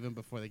like even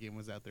before the game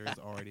was out, there was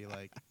already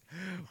like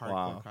hardcore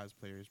Wow.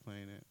 cosplayers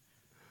playing it.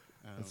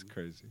 That's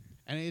crazy.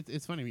 And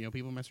it's funny,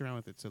 people mess around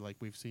with it. So like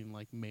we've seen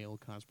like male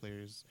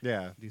cosplayers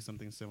Yeah. do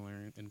something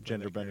similar and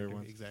Gender bender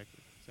ones. Exactly.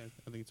 So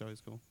I think it's always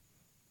cool.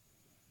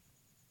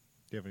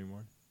 Do you have any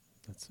more?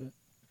 That's it.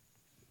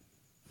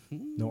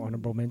 No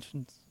honorable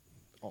mentions?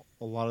 A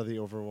lot of the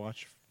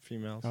Overwatch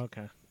females.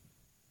 Okay.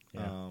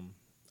 Yeah.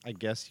 I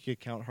guess you could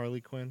count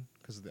Harley Quinn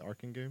because of the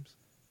Arkham games.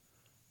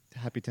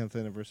 Happy 10th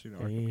anniversary to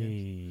Arkham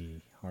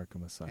games. Hey,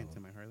 Arkham Asylum. Hands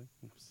on my Harley.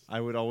 Oops. I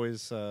would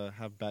always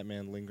have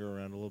Batman linger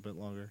around a little bit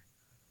longer.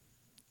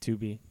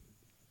 2B.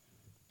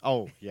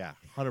 Oh, yeah.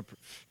 100%.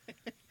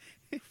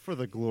 For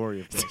the glory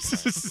of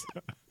mankind.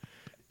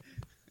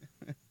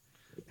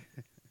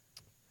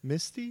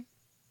 Misty?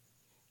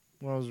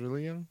 When I was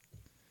really young?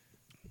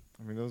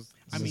 I mean, those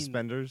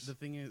suspenders. The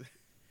thing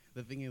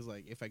is,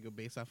 like, if I go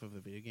based off of the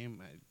video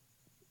game,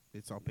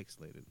 it's all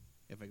pixelated.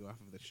 If I go off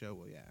of the show,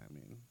 well, yeah,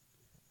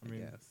 I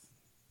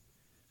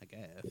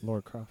guess.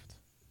 Lara Croft.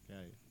 Yeah.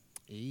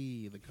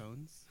 Hey, the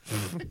cones.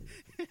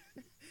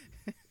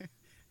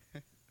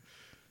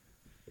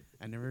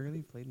 I never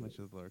really played much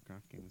of the Lara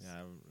Croft games. Yeah, I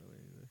haven't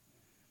really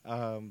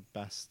either.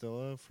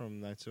 Bastilla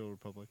from Knights of the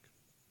Republic.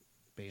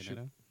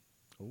 Bayonetta.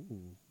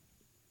 Ooh.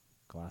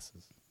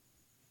 Glasses.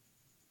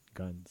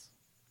 Guns.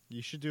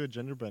 You should do a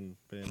gender bend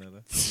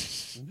Bayonetta.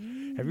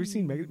 Have you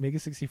seen Mega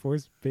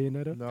 64's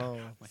Bayonetta? No.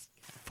 my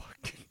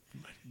Fuck.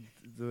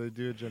 Do they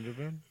do a gender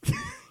bend?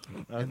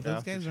 And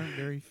those guys aren't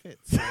very fit,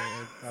 so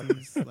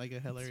it seems like a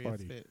hilarious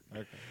funny. fit.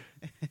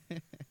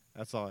 Okay.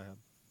 That's all I had.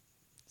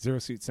 Zero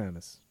Suit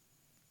Samus.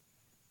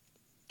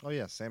 Oh,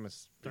 yeah,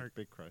 Samus.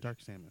 Big crush. Dark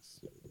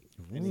Samus.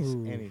 Any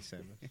Ooh. Samus.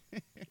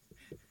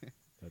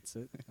 That's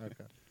it.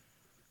 Okay.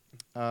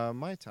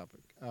 My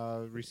topic.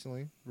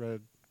 Recently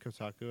read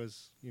Kotaku,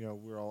 as you know,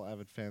 we're all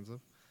avid fans of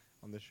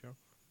on this show.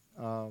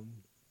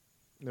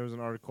 There was an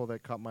article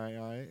that caught my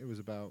eye. It was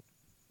about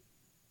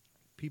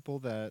people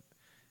that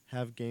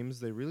have games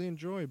they really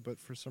enjoy, but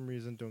for some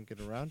reason don't get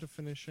around to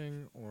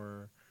finishing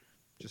or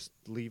just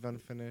leave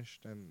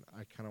unfinished. And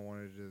I kind of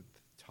wanted to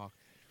talk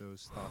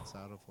those thoughts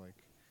out of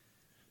like,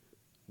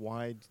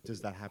 why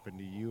does that happen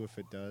to you? If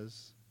it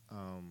does,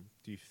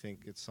 do you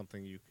think it's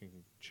something you can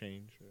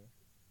change? Or?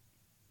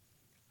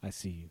 I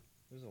see you.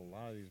 There's a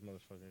lot of these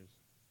motherfuckers.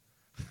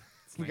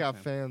 It's We got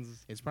nighttime.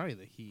 fans. It's probably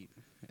the heat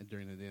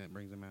during the day that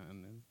brings them out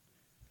and then,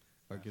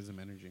 or gives them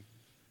energy.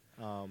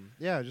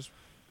 Yeah, just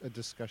a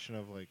discussion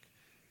of like,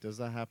 Does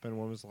that happen?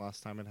 When was the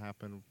last time it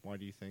happened? Why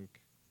do you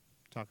think?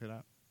 Talk it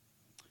out.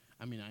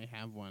 I mean, I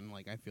have one.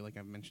 Like, I feel like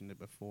I've mentioned it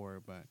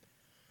before, but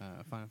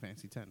Final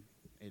Fantasy X.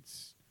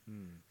 It's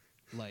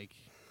like,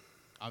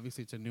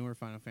 obviously, it's a newer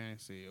Final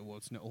Fantasy. Well,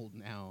 it's old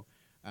now,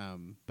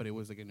 but it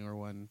was like a newer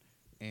one,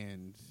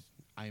 and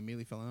I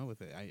immediately fell in love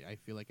with it. I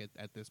feel like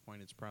at this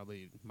point, it's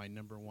probably my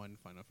number one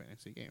Final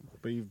Fantasy game.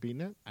 But you've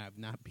beaten it? I have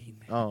not beaten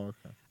it. Oh,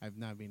 okay. I've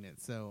not beaten it.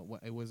 So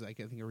it was,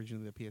 like, I think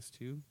originally the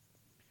PS2.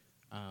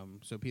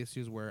 So PS2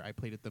 is where I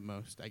played it the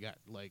most. I got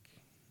like,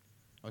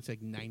 I would say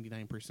like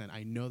 99%.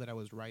 I know that I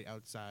was right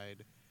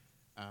outside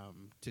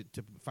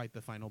to fight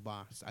the final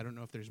boss. I don't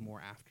know if there's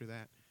more after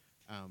that.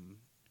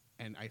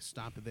 And I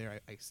stopped there.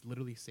 I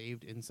literally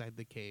saved inside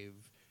the cave.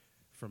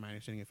 From my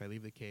understanding, if I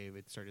leave the cave,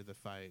 it started the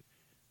fight,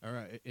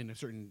 or in a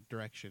certain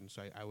direction.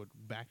 So I would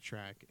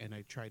backtrack, and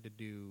I tried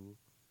to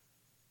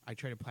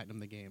platinum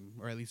the game,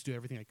 or at least do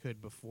everything I could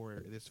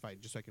before this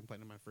fight, just so I can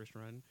platinum my first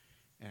run.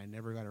 And I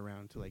never got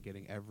around to like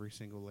getting every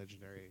single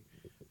legendary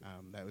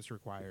that was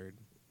required.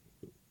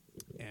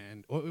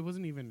 And it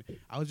wasn't even.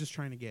 I was just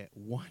trying to get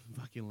one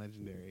fucking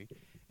legendary,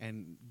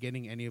 and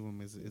getting any of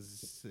them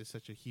is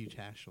such a huge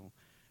hassle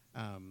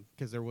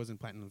because there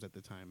wasn't platinums at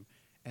the time.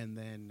 And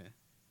then,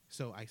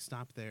 so I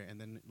stopped there, and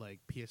then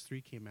like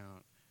PS3 came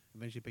out.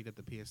 Eventually picked up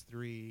the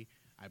PS3.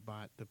 I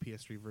bought the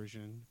PS3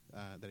 version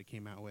that it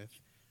came out with.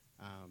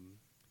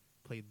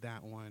 Played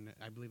that one.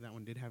 I believe that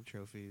one did have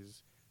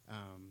trophies.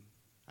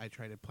 I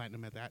tried to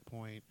platinum at that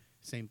point.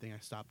 Same thing. I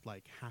stopped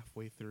like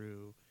halfway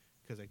through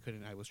because I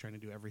couldn't. I was trying to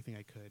do everything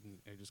I could, and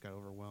I just got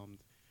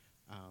overwhelmed.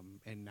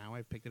 And now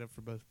I've picked it up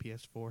for both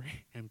PS4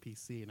 and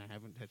PC, and I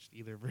haven't touched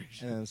either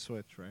version. And then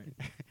Switch, right?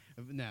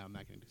 No, I'm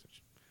not going to do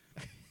Switch.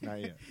 Not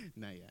yet.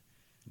 Not yet.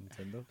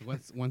 Nintendo.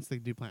 Once they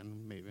do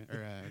platinum, maybe,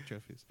 or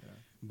trophies. Yeah.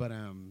 But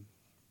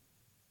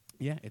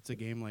yeah, it's a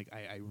game like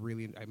I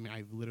mean,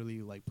 I've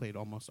literally like played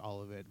almost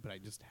all of it, but I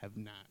just have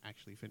not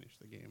actually finished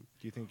the game.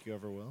 Do you think you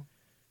ever will?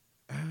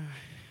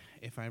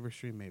 If I ever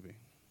stream, maybe.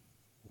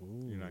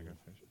 Ooh. You're not gonna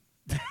finish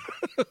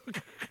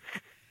it.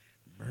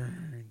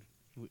 Burn.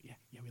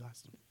 Yeah, we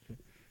lost him.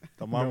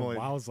 The marmalade.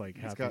 No, Wow's like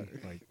He's happy.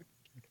 got- Like,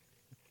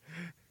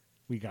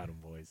 we got him,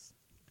 boys.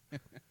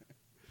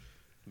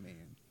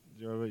 Man.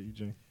 What about you,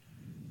 Jay?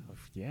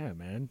 Yeah,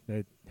 man,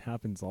 that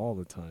happens all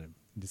the time.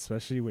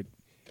 Especially with,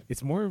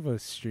 it's more of a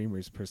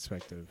streamer's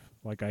perspective.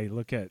 Like I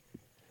look at,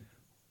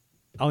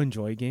 I'll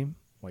enjoy a game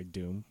like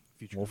Doom,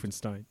 Future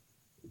Wolfenstein,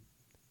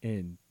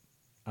 and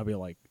I'll be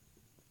like,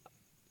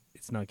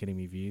 it's not getting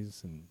me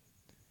views, and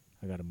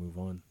I got to move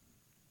on.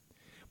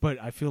 But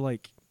I feel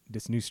like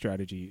this new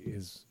strategy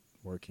is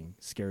working.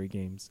 Scary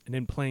games, and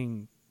then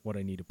playing what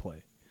I need to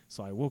play.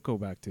 So I will go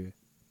back to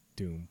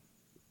Doom,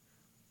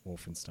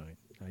 Wolfenstein.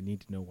 I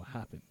need to know what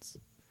happens.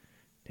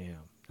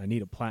 Damn, I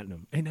need a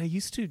platinum. And I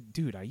used to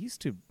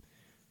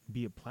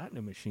be a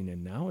platinum machine,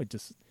 and now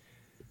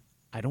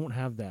I don't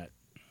have that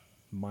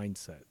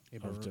mindset Hey,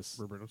 but of just,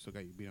 Roberto still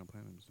got you beat on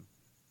platinum. So.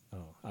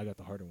 oh, I got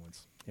the harder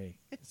ones. Hey,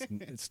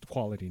 it's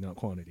quality, not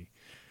quantity.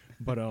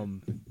 But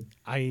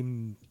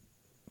I'm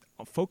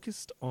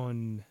focused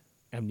on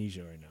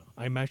Amnesia right now.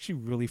 I'm actually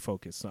really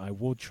focused. I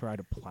will try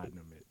to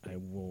platinum it. I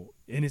will,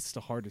 and it's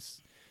the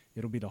hardest.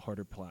 It'll be the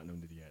harder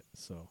platinum to get.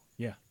 So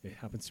yeah, it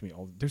happens to me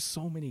all. There's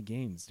so many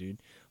games, dude.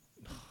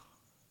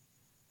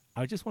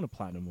 I just want to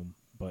platinum them,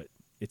 but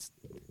it's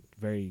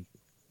very.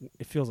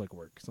 It feels like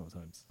work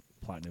sometimes.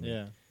 Platinum.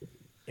 Yeah.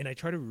 And I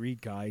try to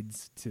read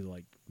guides to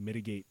like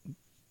mitigate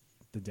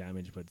the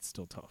damage, but it's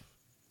still tough.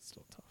 It's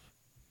still tough.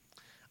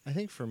 I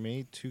think for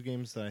me, two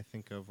games that I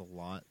think of a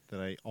lot that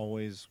I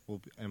always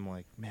am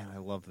like, man, I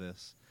love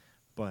this,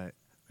 but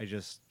I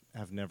just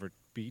have never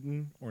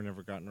beaten or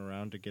never gotten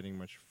around to getting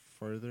much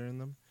further in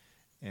them,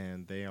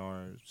 and they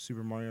are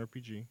Super Mario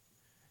RPG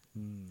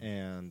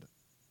and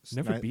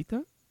Never beat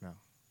that? No.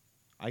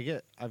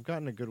 I've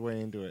gotten a good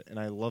way into it, and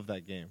I love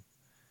that game.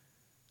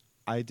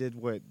 I did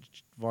what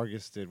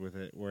Vargas did with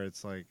it, where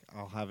it's like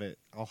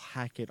I'll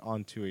hack it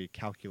onto a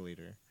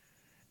calculator,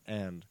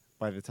 and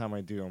by the time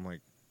I do, I'm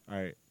like, all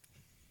right.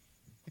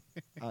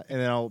 And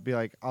then I'll be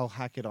like, I'll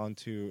hack it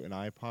onto an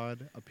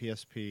iPod, a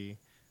PSP,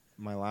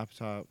 my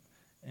laptop,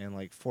 and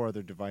like 4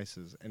 other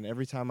devices. And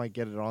every time I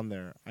get it on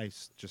there,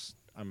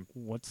 I'm.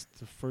 What's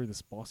the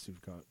furthest boss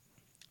you've got?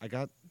 I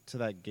got to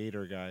that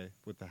gator guy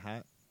with the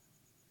hat,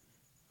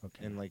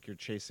 Okay. and like you're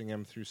chasing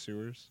him through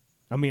sewers.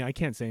 I mean, I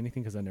can't say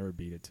anything because I never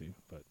beat it too.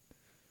 But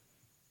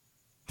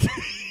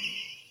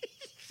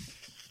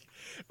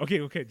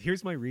okay.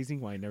 Here's my reasoning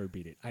why I never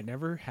beat it. I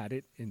never had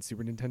it in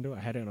Super Nintendo.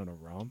 I had it on a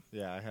ROM.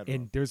 Yeah, I had.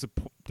 And there's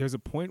a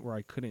point where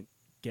I couldn't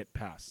get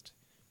past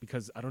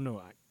because I don't know.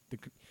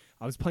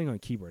 I was playing on a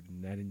keyboard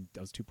and I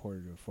was too poor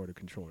to afford a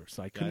controller,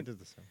 so I I couldn't did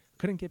the same.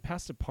 couldn't get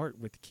past the part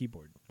with the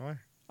keyboard. Why?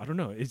 I don't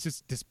know. It's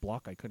just this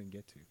block I couldn't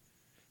get to.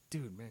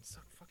 Dude, man, it's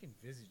so fucking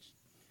Visage.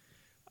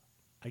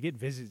 I get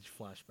Visage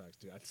flashbacks,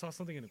 dude. I saw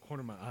something in the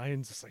corner of my eye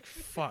and just like,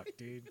 fuck,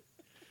 dude.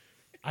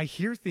 I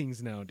hear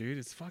things now, dude.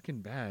 It's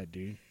fucking bad,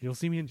 dude. You'll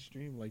see me in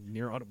stream like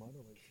near Automata,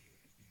 like,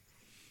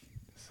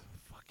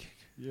 fucking.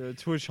 Yeah,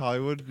 Twitch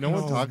Hollywood. No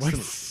one Oh, talks to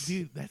me.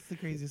 Dude, that's the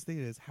craziest thing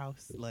is how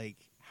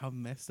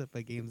messed up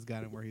a game's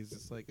gotten where he's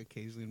just like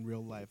occasionally in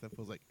real life that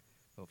feels like,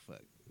 oh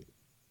fuck,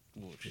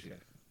 oh shit. Okay.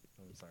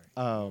 I'm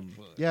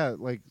sorry. Yeah,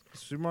 like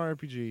Super Mario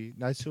RPG,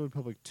 Knights of the Old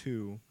Republic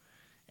 2,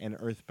 and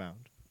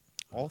Earthbound.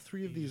 All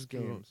three of You these just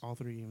threw games. all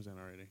 3 games in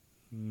already.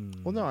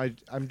 Well, no,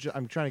 I'm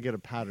trying to get a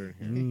pattern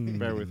here.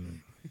 Bear with me.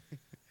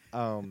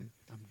 I'm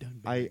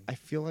done. I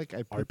feel like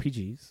I put,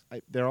 RPGs.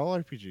 they're all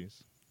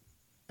RPGs.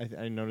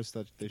 I noticed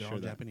that they They're share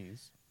all that.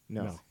 Japanese.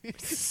 No. No.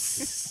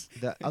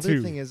 The other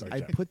Two thing is, are I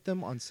Japanese. put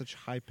them on such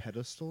high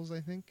pedestals.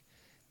 I think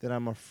that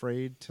I'm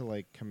afraid to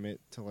like commit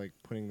to like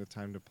putting the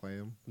time to play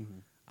them. Mm-hmm.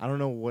 I don't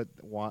know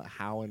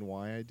how, and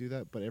why I do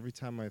that, but every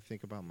time I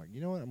think about, it, I'm like, you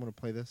know what, I'm gonna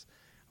play this.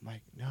 I'm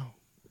like, no,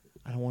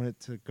 I don't want it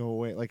to go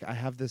away. Like I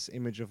have this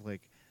image of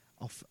like,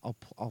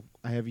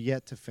 I have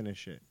yet to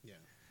finish it, Yeah.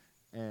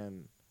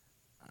 and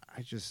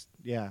I just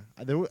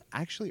there were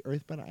actually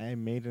Earthbound. I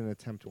made an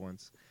attempt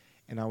once,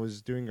 and I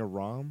was doing a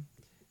ROM,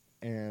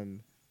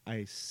 and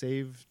I just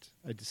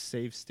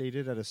save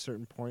stated at a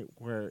certain point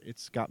where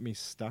it's got me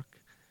stuck.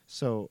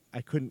 So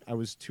I couldn't. I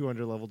was too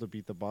under level to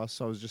beat the boss,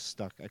 so I was just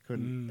stuck. I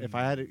couldn't. If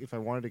I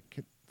wanted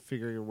to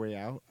figure a way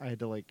out, I had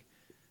to like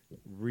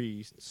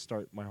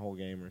restart my whole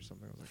game or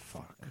something. I was like,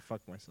 fuck. I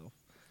fucked myself.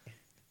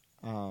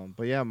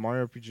 But yeah,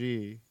 Mario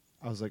RPG.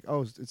 I was like,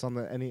 oh, it's on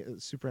the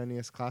Super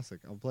NES Classic.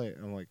 I'll play it.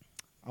 And I'm like,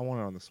 I want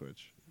it on the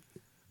Switch.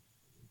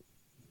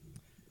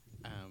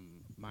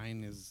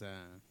 Mine is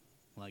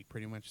like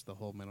pretty much the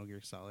whole Metal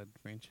Gear Solid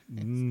franchise.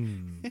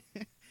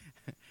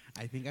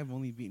 I think I've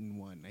only beaten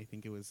one. I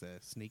think it was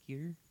Snake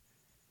Eater.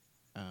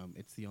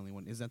 It's the only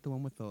one. Is that the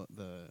one with the?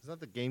 Is that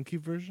the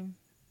GameCube version?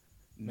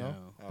 No,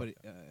 No? but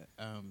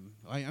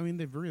I mean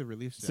they've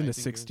re-released It's it. in I the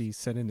think it was- 60s,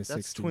 set in the 60s.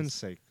 That's Twin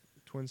Snake.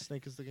 Twin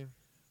Snake is the game.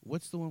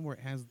 What's the one where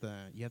it has the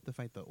you have to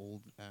fight the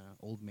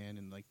old man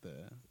in like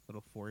the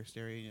little forest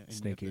area? And you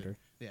Snake have to- Eater.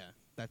 Yeah,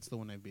 that's the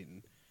one I've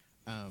beaten.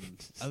 Other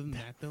than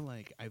that though,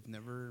 like I've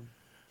never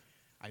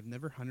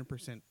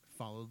 100%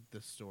 followed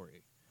the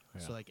story.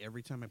 Yeah. So like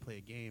every time I play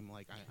a game,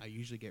 like I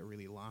usually get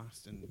really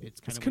lost, and it's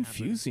kind It's of what happened-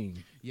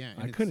 confusing. Yeah, and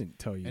I it's- couldn't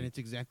tell you. And it's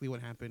exactly what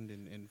happened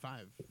in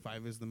 5.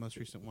 5 is the most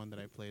recent one that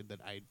I played that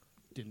I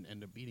didn't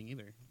end up beating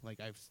either. Like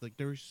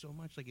there's so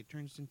much, like it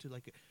turns into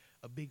like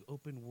a big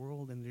open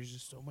world, and there's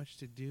just so much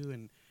to do,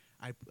 and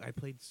I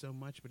played so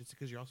much, but it's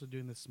because you're also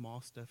doing the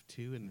small stuff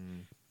too,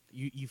 and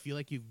you feel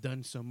like you've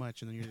done so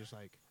much, and then you're just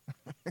like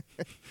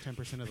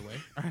 10% of the way.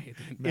 All right,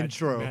 then.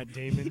 Intro. Matt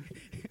Damon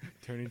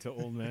turning to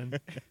old man.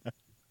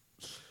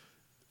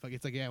 Fuck,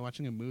 it's like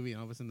watching a movie, and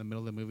all of a sudden in the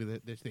middle of the movie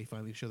that they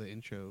finally show the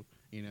intro,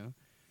 you know,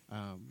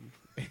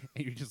 and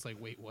you're just like,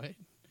 wait, what?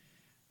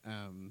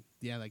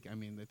 Yeah, like I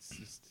mean, that's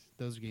just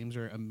those games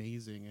are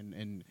amazing,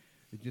 and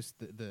just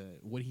the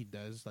what he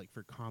does like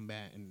for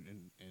combat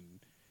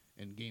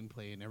and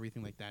gameplay and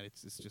everything like that.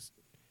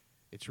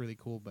 It's really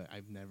cool. But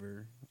I've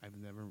never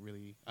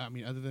really. I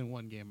mean, other than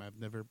one game, I've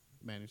never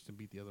managed to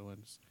beat the other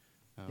ones.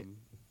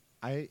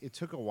 It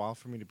took a while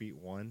for me to beat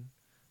 1,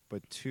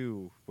 but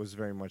 2 was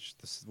very much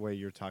the way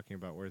you're talking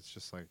about, where it's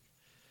just like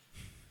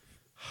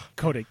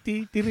Codec.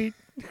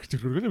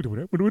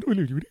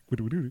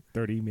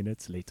 30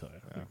 minutes later.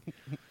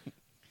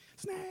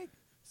 Snake.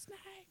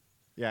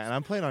 yeah. And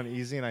I'm playing on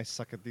easy, and I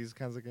suck at these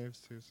kinds of games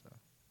too. So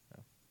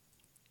yeah.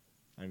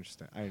 I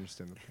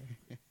understand the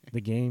pain.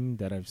 The game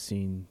that I've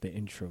seen the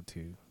intro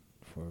to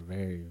for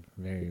very,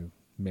 very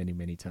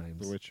many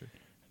times. The Witcher.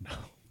 No,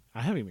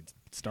 I haven't even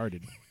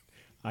started.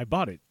 I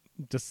bought it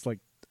just like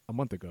a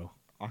month ago.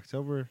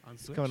 October. On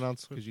It's Switch? coming on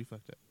Switch. Because you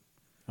fucked up.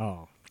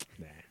 Oh,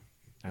 nah.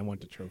 I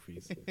want the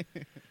trophies.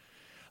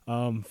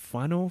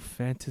 Final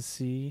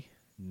Fantasy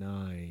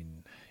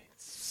 9.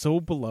 It's so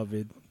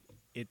beloved.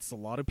 It's a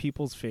lot of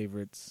people's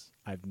favorites.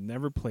 I've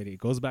never played it. It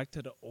goes back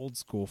to the old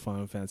school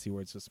Final Fantasy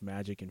where it's just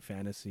magic and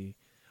fantasy.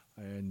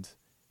 And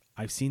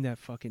I've seen that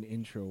fucking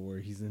intro where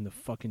he's in the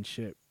fucking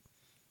ship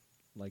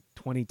like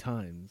 20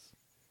 times.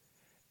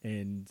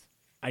 And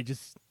I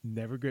just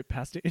never get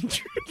past the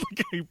intro.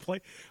 Like I play,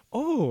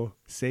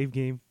 save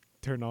game,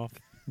 turn off,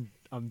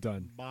 I'm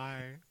done.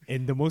 Bye.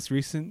 And the most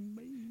recent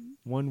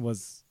one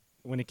was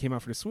when it came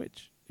out for the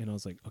Switch. And I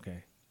was like,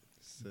 okay,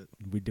 Sit.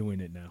 we're doing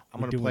it now. I'm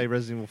gonna play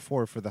Resident Evil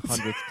 4 for the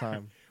 100th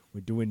time.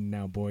 We're doing it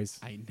now, boys.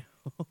 I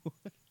know.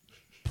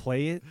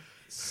 Play it,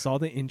 saw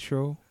the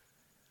intro,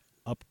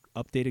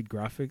 updated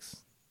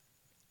graphics.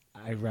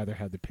 I'd rather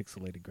have the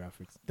pixelated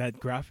graphics.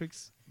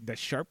 That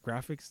sharp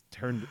graphics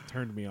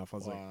turned me off. I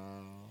was like,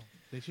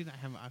 They should not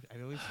have. I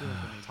always feel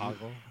like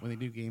when they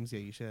do games,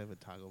 you should have a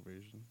toggle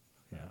version.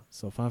 yeah.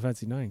 So Final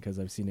Fantasy 9 because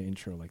I've seen the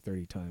intro like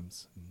 30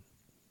 times and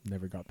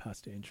never got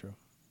past the intro.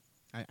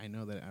 I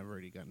know that I've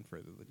already gotten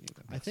further than you.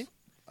 I think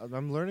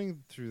I'm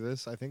learning through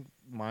this. I think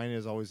mine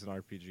is always an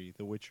RPG.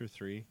 The Witcher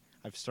 3.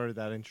 I've started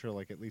that intro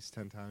like at least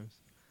 10 times.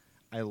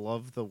 I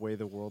love the way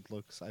the world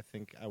looks. I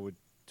think I would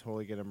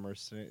totally get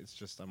immersed in it. It's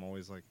just I'm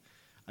always like,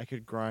 I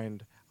could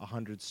grind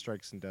 100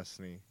 strikes in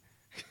Destiny,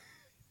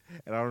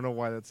 and I don't know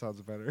why that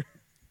sounds better.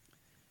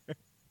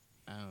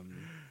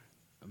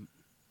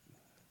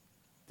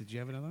 Did you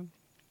have another one?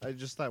 I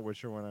just that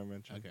Witcher one I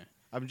mentioned. Okay.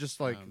 I'm just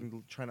like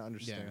trying to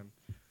understand.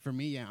 For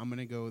me, I'm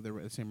gonna go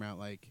the same route.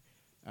 Like,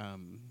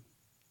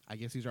 I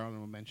guess these are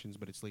honorable mentions,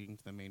 but it's leading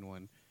to the main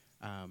one.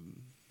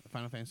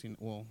 Final Fantasy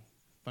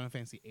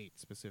VIII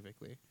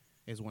specifically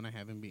is one I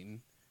haven't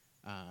beaten.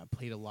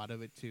 Played a lot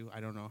of it too. I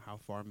don't know how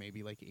far,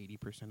 maybe like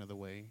 80% of the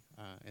way,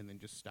 and then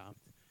just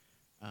stopped.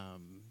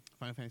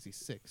 Final Fantasy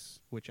VI,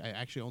 which I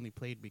actually only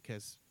played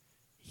because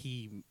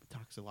he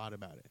talks a lot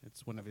about it.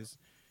 It's one of his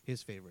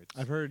favorites.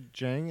 I've heard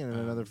Jang and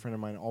another friend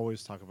of mine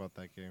always talk about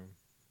that game.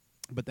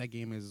 But that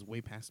game is way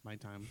past my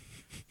time.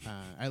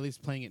 At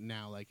least playing it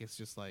now, like it's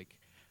just like,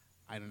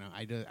 I don't know.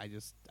 I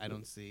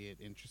don't see it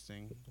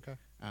interesting. Okay.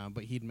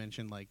 But he'd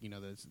mentioned like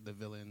the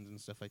villains and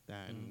stuff like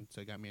that, and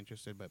so it got me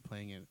interested. But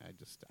playing it,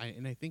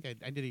 I think I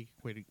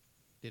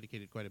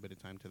dedicated quite a bit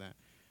of time to that.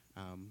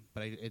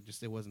 But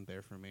it wasn't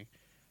there for me.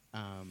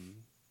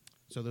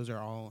 So those are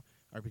all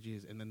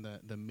RPGs, and then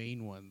the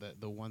main one,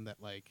 the one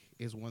that like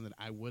is one that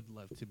I would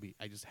love to beat.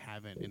 I just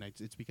haven't, and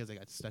it's because I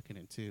got stuck in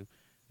it too.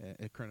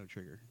 Chrono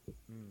Trigger.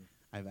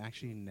 I've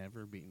actually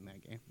never beaten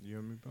that game. You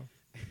and me both.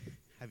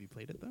 Have you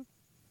played it though?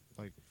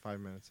 Like 5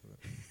 minutes of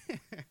it.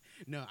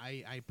 No,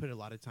 I put a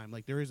lot of time.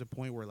 Like there is a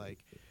point where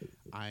like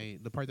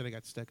the part that I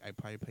got stuck, I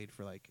probably played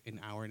for like an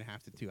hour and a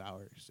half to 2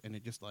 hours, and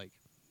it just like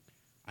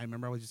I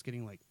remember I was just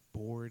getting like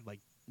bored,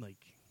 like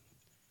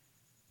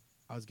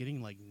I was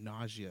getting like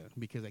nausea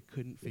because I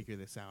couldn't figure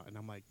this out, and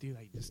I'm like, dude,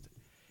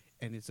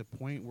 and it's a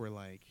point where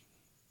like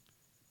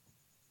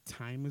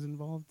time is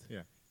involved.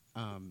 Yeah.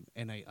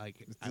 And I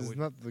like Isn't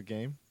that the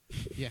game?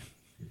 yeah.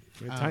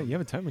 You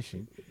have a time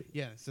machine.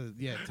 Yeah, so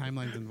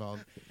timeline's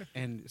involved,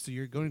 and so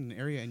you're going in an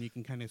area and you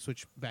can kind of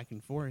switch back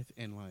and forth,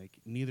 and like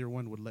neither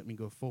one would let me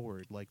go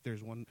forward. Like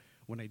there's one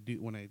when I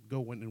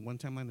go in one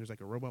timeline, there's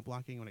like a robot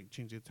blocking. When I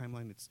change the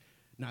timeline, it's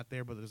not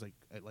there, but there's like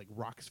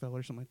rocks fell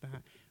or something like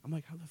that. I'm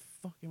like, how the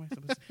fuck am I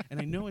supposed to?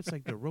 And I know it's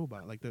like the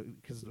robot, like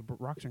because the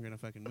rocks aren't gonna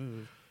fucking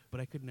move, but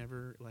I could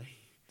never like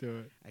do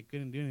it. I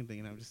couldn't do anything,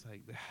 and I'm just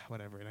like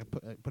whatever. And I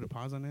put a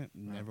pause on it,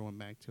 and never went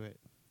back to it.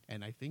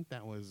 And I think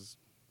that was.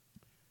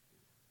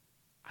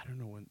 I don't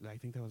know when. I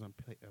think that was on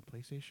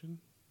PlayStation,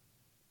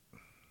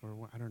 or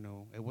what, I don't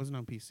know. It wasn't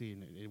on PC,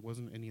 and it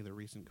wasn't any of the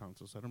recent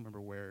consoles. So I don't remember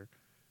where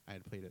I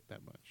had played it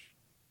that much,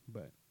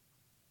 but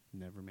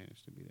never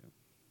managed to beat it.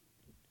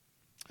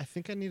 I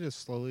think I need to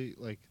slowly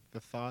the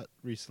thought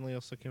recently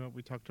also came up.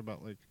 We talked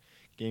about like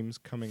games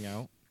coming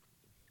out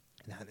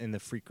and the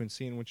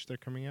frequency in which they're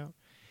coming out,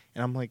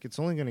 and I'm like, it's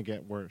only going to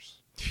get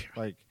worse,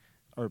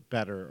 or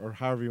better, or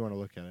however you want to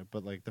look at it.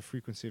 But like the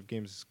frequency of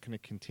games is going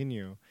to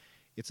continue.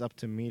 It's up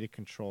to me to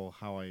control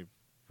how I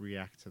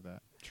react to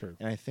that. True.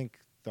 And I think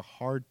the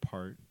hard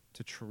part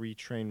to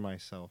retrain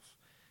myself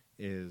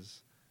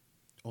is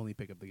only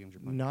pick up the games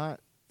you're playing.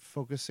 Not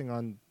focusing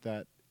on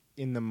that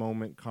in the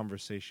moment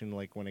conversation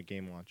like when a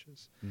game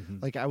launches. Mm-hmm.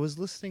 Like I was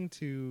listening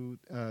to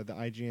the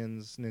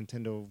IGN's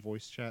Nintendo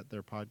voice chat,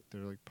 their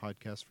like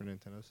podcast for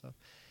Nintendo stuff,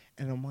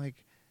 and I'm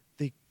like,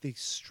 they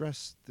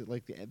stress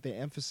that they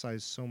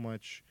emphasize so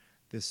much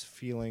this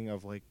feeling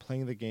of like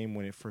playing the game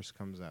when it first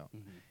comes out.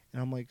 Mm-hmm.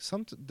 And I'm like,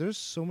 there's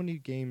so many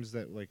games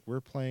that like we're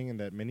playing and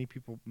that many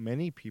people,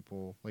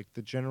 like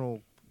the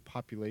general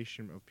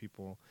population of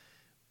people,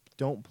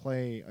 don't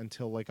play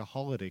until like a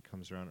holiday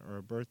comes around or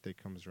a birthday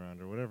comes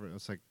around or whatever.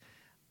 It's like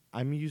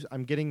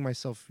I'm getting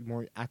myself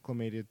more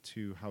acclimated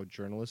to how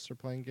journalists are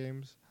playing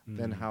games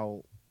than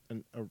how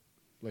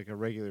a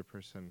regular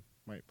person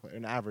might play,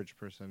 an average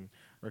person.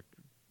 Or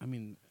I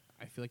mean,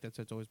 I feel like that's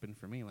always been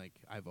for me. Like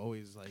I've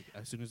always like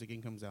as soon as the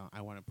game comes out,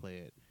 I want to play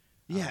it.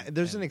 Yeah,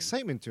 there's an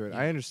excitement to it.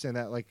 Yeah. I understand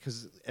that, like,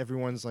 because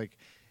everyone's like,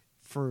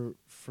 for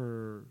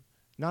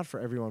not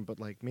for everyone, but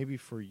like maybe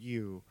for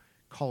you,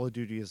 Call of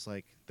Duty is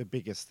like the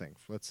biggest thing.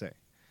 Let's say,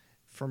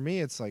 for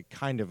me, it's like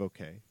kind of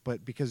okay,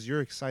 but because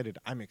you're excited,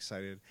 I'm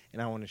excited,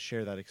 and I want to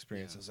share that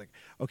experience. Yeah. I was like,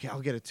 okay, I'll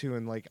get it too,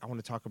 and like I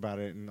want to talk about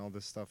it and all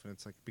this stuff, and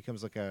it's like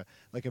becomes like a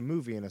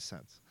movie in a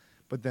sense.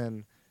 But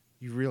then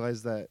you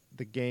realize that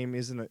the game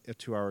isn't a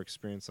 2-hour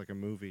experience like a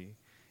movie.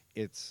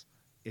 It's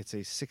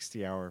a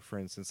 60-hour, for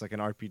instance, like an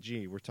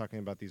RPG. We're talking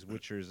about these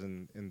Witchers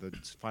in the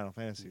Final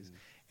Fantasies.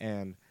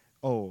 And,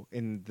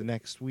 in the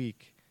next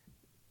week,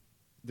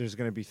 there's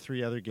going to be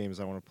 3 other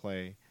games I want to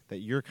play that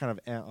you're kind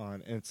of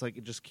on. And it's like,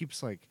 it just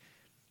keeps like,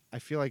 I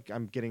feel like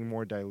I'm getting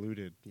more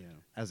diluted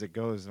as it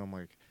goes. And I'm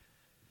like,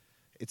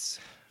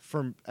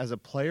 as a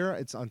player,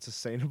 it's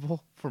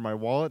unsustainable. For my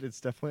wallet,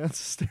 it's definitely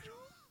unsustainable.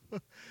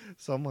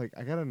 So I'm like,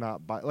 I gotta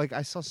not buy. Like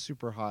I saw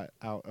Super Hot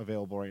out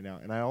available right now,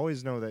 and I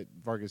always know that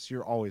Vargas,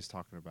 you're always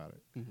talking about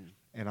it,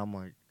 and I'm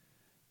like,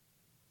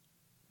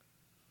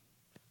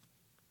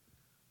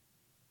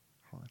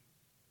 hold on,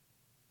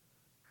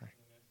 hi,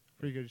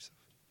 pretty good yourself.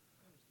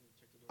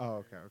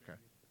 Oh, okay.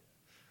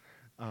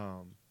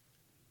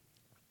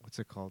 What's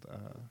it called?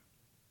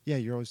 Yeah,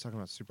 you're always talking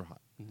about Super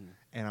Hot,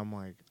 and I'm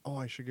like, oh,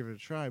 I should give it a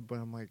try, but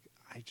I'm like,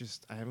 I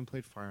haven't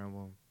played Fire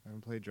Emblem, I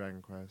haven't played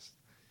Dragon Quest.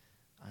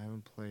 I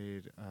haven't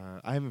played.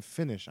 I haven't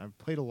finished. I've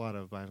played a lot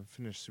of, but I haven't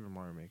finished Super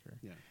Mario Maker.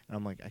 Yeah. And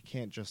I'm like, I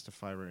can't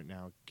justify right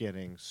now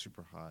getting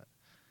super hot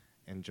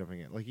and jumping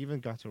in. Like even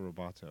Gato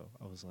Roboto,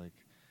 I was like,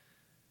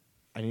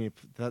 I need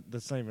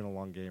that's not even a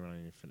long game, and I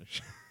need to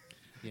finish.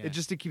 Yeah.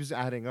 It keeps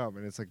adding up,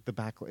 and it's like the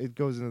backlog. It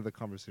goes into the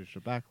conversation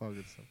of backlog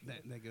and stuff.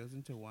 That goes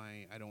into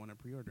why I don't want to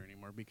pre-order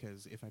anymore,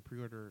 because if I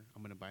pre-order,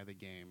 I'm going to buy the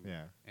game,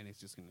 Yeah. and it's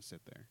just going to sit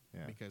there.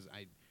 Yeah. Because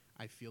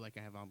I feel like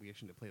I have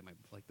obligation to play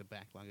the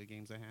backlog of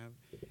games I have,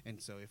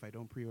 and so if I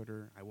don't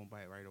pre-order, I won't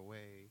buy it right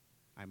away.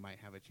 I might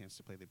have a chance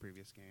to play the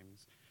previous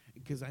games,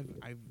 because I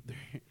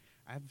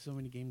have so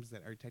many games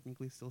that are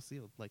technically still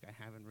sealed. Like I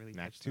haven't really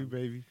Knack touched 2, them.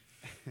 baby.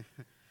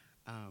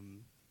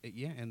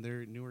 Yeah, and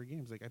they're newer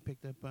games. Like I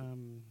picked up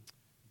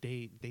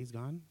Days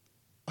Gone.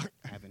 I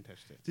haven't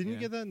touched it. Didn't you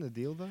get that in the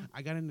deal though?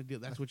 I got in the deal.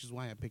 That's which is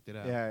why I picked it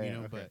up. Yeah, you know,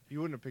 okay. but you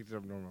wouldn't have picked it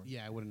up normally.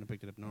 yeah, I wouldn't have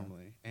picked it up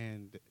normally,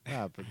 and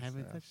Yeah, I but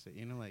haven't touched it.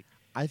 You know, like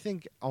I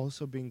think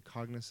also being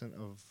cognizant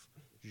of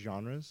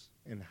genres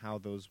and how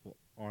those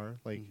are.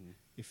 Like, Mhm.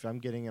 if I'm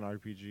getting an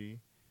RPG,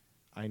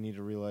 I need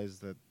to realize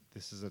that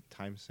this is a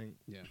time sink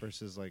Yeah.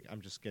 versus like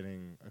I'm just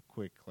getting a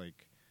quick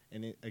like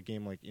a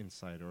game like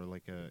Inside or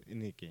like a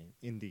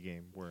indie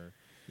game where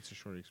it's a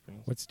short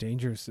experience. What's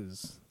dangerous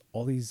is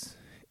all these,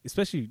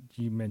 especially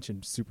you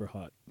mentioned super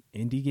hot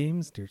indie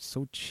games. They're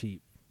so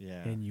cheap,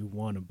 Yeah. and you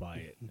want to buy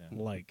it. Yeah.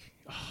 Like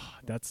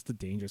that's the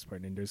dangerous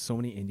part. And there's so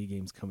many indie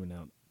games coming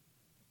out.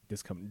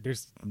 There's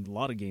a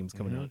lot of games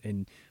coming Mhm. out,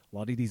 and a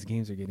lot of these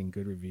games are getting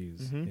good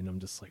reviews. Mhm. And I'm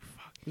just like,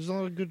 fuck. There's a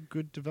lot of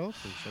good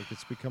developers. Like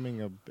it's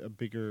becoming a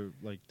bigger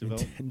like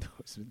development.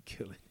 Nintendo's been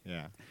killing.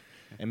 Yeah.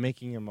 And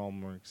making them all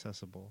more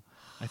accessible.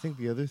 I think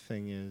the other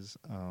thing is,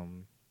 I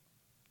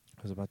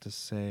was about to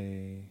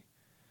say,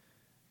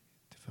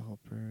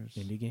 developers.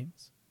 Indie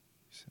games.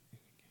 You said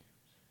indie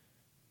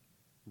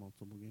games.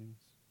 multiple games,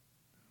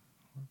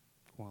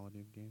 quality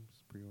of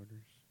games,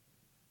 pre-orders.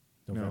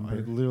 November. No,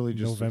 I literally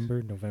just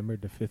November,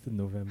 the 5th of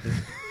November.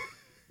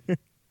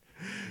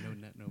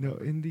 No,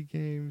 indie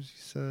games.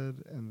 You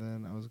said, and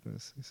then I was gonna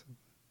say something.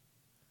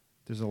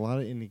 There's a lot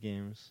of indie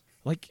games.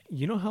 Like,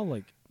 you know how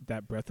like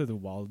that Breath of the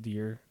Wild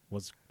year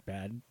was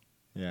bad?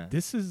 Yeah.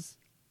 This is,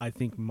 I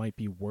think, might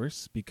be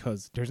worse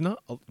because there's not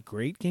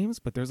great games,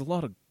 but there's a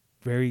lot of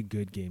very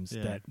good games.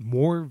 Yeah.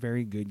 More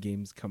very good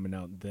games coming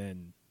out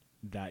than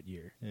that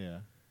year. Yeah.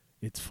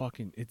 It's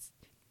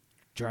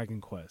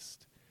Dragon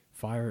Quest,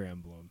 Fire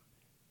Emblem,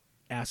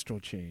 Astral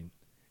Chain,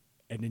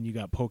 and then you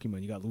got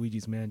Pokemon, you got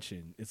Luigi's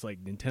Mansion. It's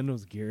like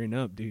Nintendo's gearing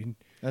up, dude.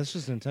 That's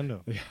just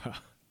Nintendo. Yeah.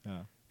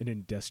 Yeah. And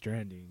then Death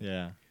Stranding.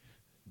 Yeah.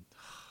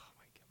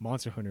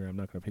 Monster Hunter, I'm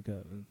not going to pick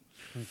up.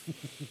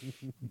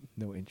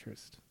 No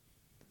interest.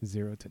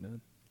 0 to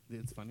none.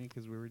 It's funny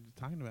because we were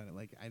talking about it.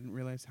 Like, I didn't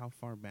realize how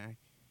far back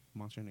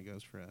Monster Hunter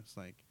goes for us.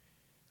 Like,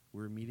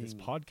 we're meeting. This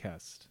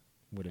podcast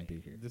wouldn't be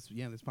here. This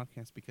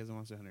podcast because of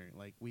Monster Hunter.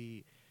 Like,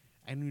 I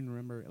don't even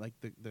remember. Like,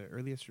 the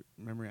earliest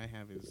memory I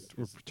have is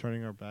We're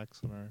turning our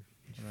backs on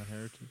our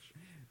heritage.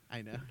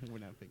 I know we're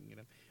not picking it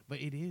up, but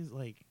it is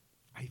like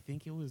I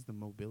think it was the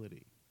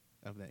mobility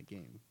of that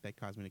game that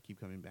caused me to keep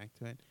coming back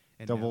to it.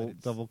 And now that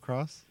it's- Double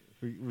cross.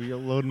 We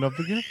loading up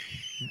again.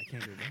 I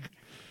can't go back.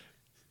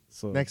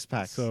 So Next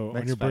pack. So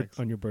Next packs.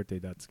 on your birthday,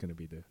 that's going to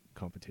be the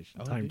competition.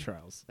 Oh, Time dude.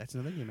 trials. That's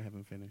another game I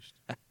haven't finished.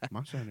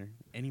 Monster Hunter.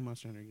 Any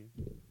Monster Hunter game.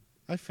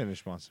 I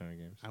finished Monster Hunter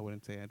games. I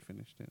wouldn't say I'd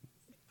finished it.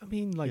 I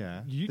mean, like,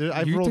 Yeah. you're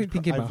I've rolled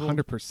thinking I've about rolled-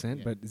 100%,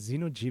 yeah. but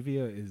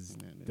Xenogeia is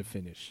Yeah, dude. the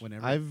finish.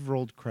 Whenever I've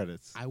rolled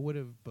credits. I would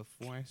have,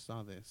 before I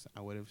saw this, I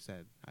would have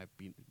said I've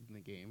beaten the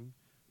game.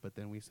 But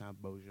then we saw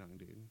Bojang,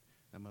 dude.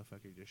 That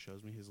motherfucker just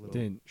shows me his little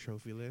Then-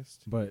 trophy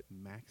list, But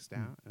maxed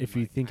out. and if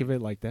I'm you like, think of I-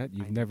 it like that, I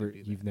need to do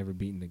you've that. never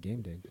beaten the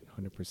game, dude.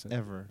 100%.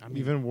 Ever. I mean,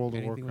 Even World of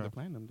anything with Warcraft. the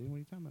platinum, dude. What are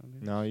you talking about,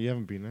 dude? No, you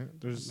haven't beaten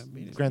it. There's I've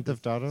beaten it. Grand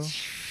Theft Auto.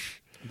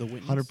 The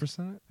Witness.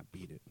 100%. I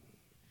beat it.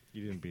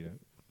 You didn't beat it.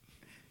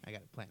 I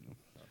got platinum.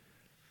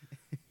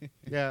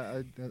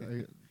 Yeah,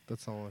 I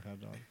that's all I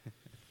had on.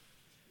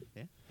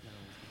 Yeah.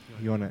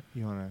 You wanna?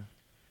 All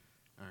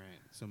right.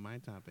 So my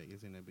topic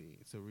is gonna be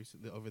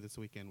recently over this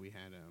weekend we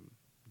had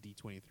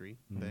D23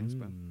 the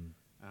expo.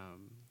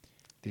 And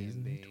they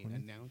D23?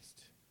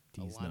 announced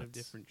These a lot of nuts.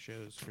 different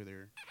shows for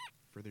their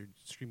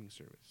streaming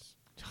service.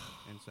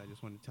 And so I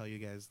just want to tell you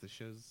guys the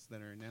shows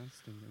that are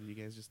announced, and you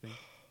guys just think.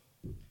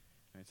 All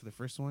right. So the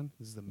first one,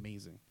 this is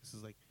amazing. This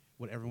is like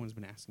what everyone's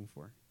been asking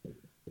for.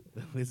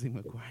 The Lizzie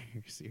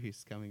McGuire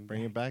series coming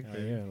Bring it back. back, Oh,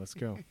 baby. yeah, let's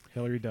go.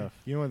 Hillary Duff.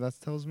 You know what that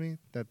tells me?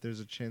 That there's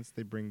a chance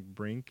they bring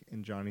Brink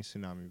and Johnny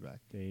Tsunami back.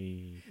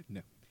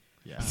 No.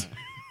 Yeah.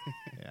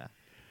 Yeah.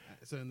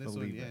 So in this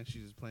Believe one, yeah, it.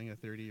 she's playing a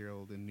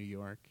 30-year-old in New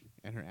York,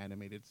 and her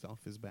animated self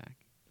is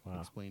back, Wow.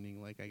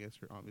 explaining, like, I guess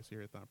her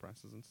thought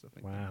process and stuff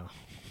like Wow.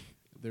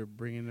 that. They're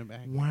bringing it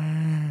back.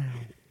 Wow.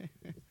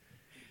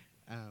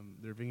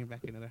 They're bringing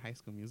back another High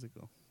School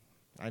Musical.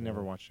 I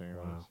never watched any of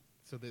Wow. those.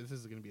 So this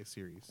is going to be a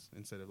series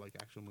instead of like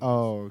actual movies.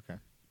 Oh, okay.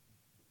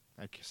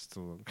 I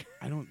still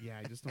I don't. Yeah,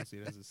 I just don't see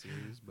it as a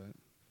series. But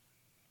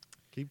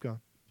keep going.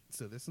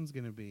 so this one's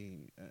going to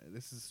be.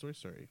 This is Toy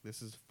Story.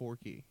 This is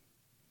Forky.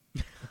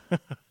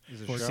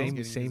 Is it For a show?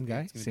 Getting Same this-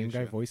 guy, it's gonna same be a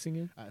guy show. voicing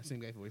it. Same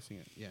guy voicing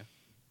it. Yeah.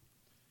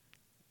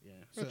 Yeah.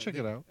 Go check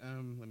it out.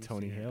 Let me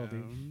Tony see here. Hale,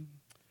 dude.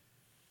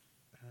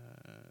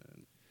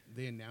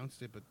 They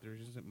announced it, but there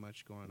isn't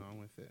much going on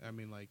with it. I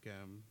mean, like,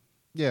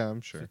 Yeah,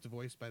 I'm so sure. it's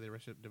voiced by the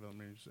Arrested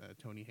Development's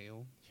Tony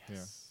Hale.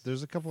 Yeah,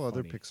 there's a couple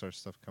other Funny. Pixar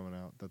stuff coming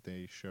out that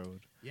they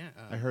showed. Yeah.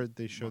 I heard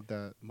they showed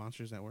that.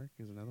 Monsters at Work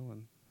is another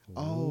one.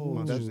 Oh,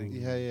 Monsters that's,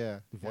 Inc. yeah.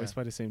 Voiced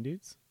by the same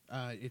dudes.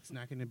 It's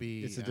not going to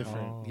be. It's a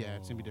different- Yeah,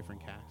 it's going to be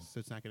different cast. So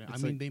it's not going to. I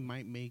It's mean, like- they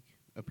might make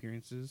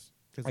appearances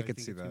because I could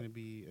think see it's that. going to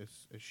be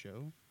a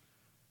show.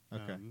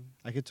 Okay. Um,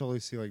 I could totally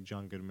see like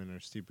John Goodman or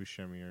Steve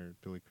Buscemi or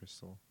Billy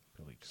Crystal.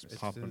 Billy Just it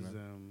Crystal. pop says in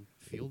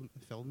there.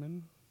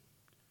 Feldman.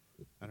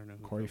 I don't know.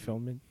 Who Corey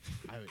Feldman.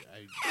 I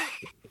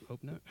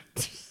hope not.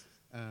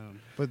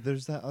 But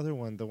there's that other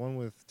one, the one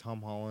with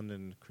Tom Holland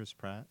and Chris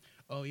Pratt.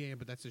 Oh yeah,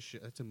 but that's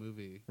that's a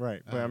movie.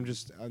 Right, but I'm Um,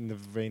 just in the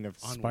vein of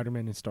Onward.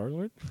 Spider-Man and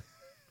Star-Lord.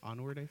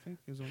 Onward, I think,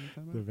 is the one you're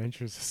talking The about.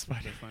 Adventures of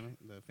Spider.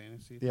 The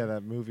fantasy. yeah,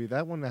 that movie.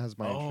 That one has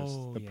my interest.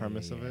 Oh, The yeah,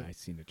 premise yeah, of yeah. it. I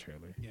seen the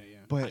trailer. Yeah.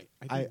 But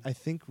I I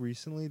think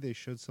recently they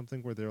showed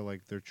something where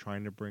they're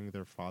trying to bring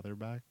their father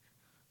back.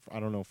 I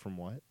don't know from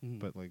what, Mhm.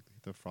 but like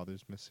the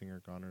father's missing or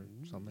gone or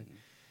something. Mm.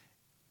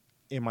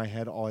 In my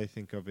head, all I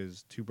think of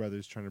is two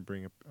brothers trying to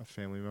bring a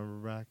family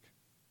member back.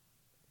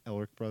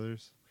 Elric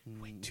brothers.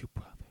 Mm. Two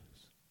brothers.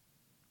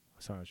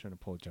 Sorry, I was trying to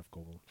pull a Jeff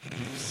Goldblum.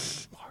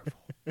 Marvel.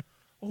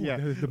 Oh, Yeah.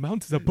 the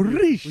mountains are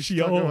British. We should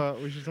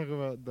talk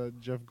about the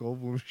Jeff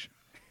Goldblum show.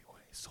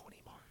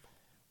 Sony Marvel.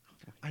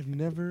 I've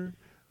never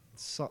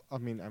saw. I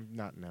mean, I'm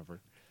not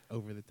never.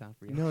 Over the top.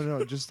 Reaction.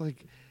 No, just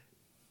like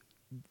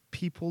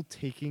people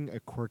taking a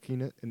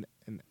quirkiness and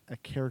a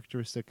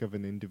characteristic of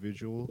an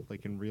individual,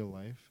 like in real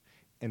life,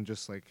 and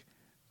just like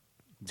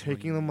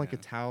taking them like a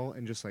Yeah. towel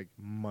and just like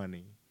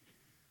money.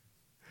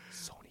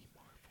 Sony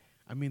Marvel.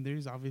 I mean,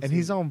 there's obviously And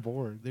he's on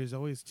board. There's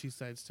always two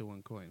sides to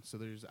one coin. So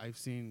I've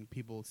seen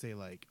people say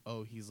like,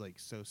 oh, he's like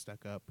so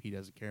stuck up, he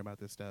doesn't care about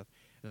this stuff.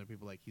 And other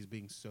people like he's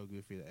being so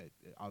goofy that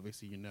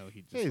obviously he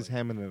just Yeah, he's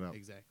like, hamming it up.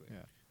 exactly.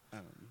 Yeah.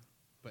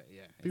 But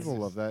yeah, it's People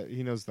just- love that.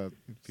 He knows that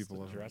people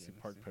The love it. Jurassic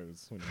Park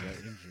pose when he got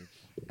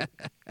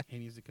injured. He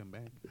needs to come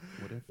back.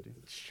 What if, dude?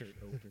 Shirt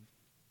open.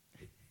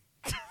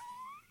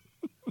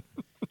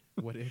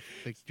 What if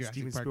the Jurassic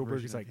Steven Park Spielberg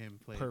version is of like, him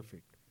played?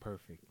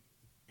 perfect.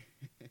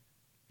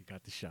 You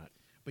got the shot.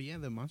 But yeah,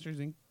 the Monsters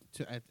Inc.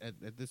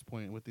 At this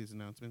point with these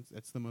announcements,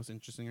 that's the most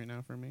interesting right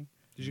now for me.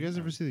 Did you guys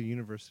ever see the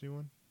university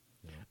one?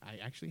 Yeah. I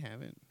actually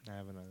haven't. I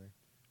haven't either.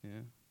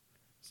 Yeah.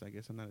 So I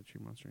guess I'm not a true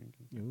Monster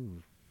Inc.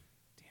 Ooh.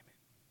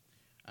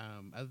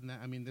 Other than that,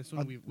 I mean, this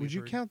one we've Would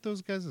you heard- count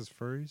those guys as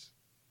furries?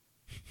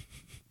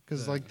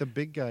 Because The- like the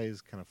big guy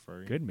is kind of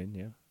furry. Goodman,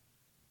 yeah.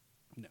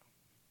 No.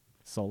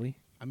 Sully.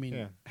 I mean,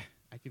 Yeah.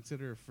 I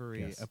consider a furry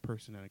Yes. a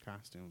person in a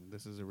costume.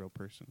 This is a real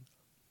person.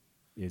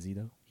 Is he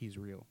though? He's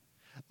real.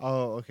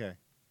 Oh, okay.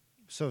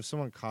 So if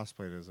someone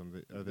cosplayed as them,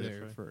 are they They're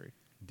furry? furry.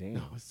 Damn.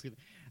 No, it's kidding.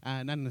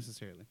 Not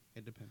necessarily.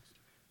 It depends.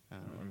 I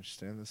don't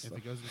understand this If stuff.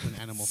 it goes into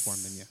an animal form,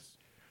 then yes.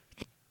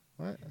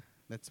 What?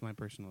 That's my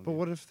personal. But view.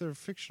 what if they're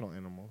fictional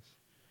animals?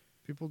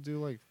 People do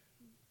like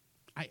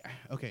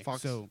Okay.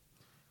 Fox- So,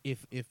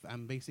 if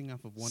I'm basing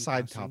off of one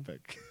side costume,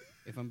 topic.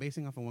 if I'm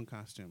basing off of one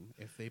costume,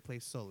 if they play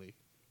Sully,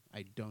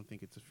 I don't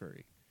think it's a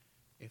furry.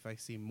 If I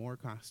see more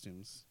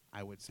costumes,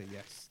 I would say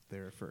yes,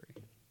 they're a furry.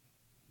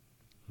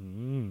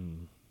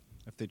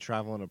 If they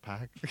travel in a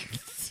pack.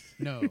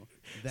 No,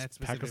 that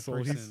Pack of specific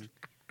Sullys. person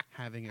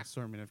having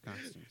assortment of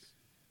costumes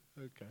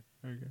Okay.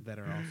 that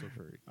are also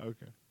furry.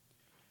 Okay.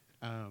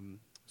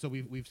 So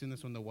we've seen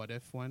this one, the What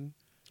If one.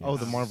 Oh,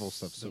 the Marvel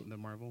stuff. The, So the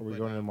Marvel. are we but,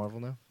 going into Marvel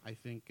now? I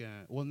think.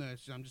 Well, no,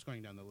 I'm just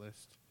going down the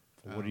list.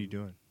 What are you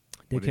doing?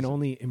 They What can is it?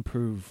 only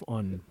improve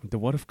on the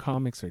What If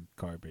comics are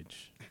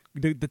garbage.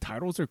 The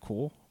titles are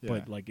cool, Yeah.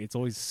 but like it's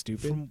always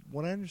stupid. From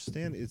what I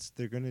understand,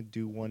 they're gonna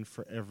do one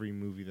for every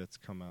movie that's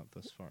come out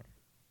thus far.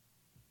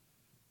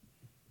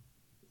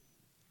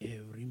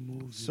 Every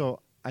movie.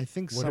 So I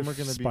think What some if are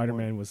gonna be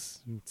Spider-Man was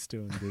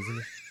still in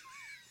Disney?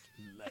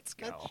 Let's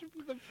That go. should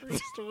be the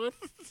first one.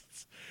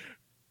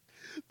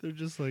 They're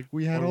just like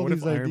we had Or all what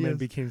these if Iron Man ideas.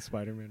 became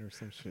Spider-Man or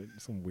some shit,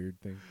 some weird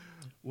thing?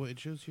 Well, it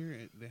shows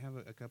here they have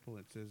a couple.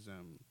 It says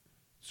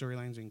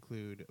storylines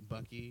include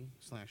Bucky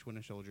 /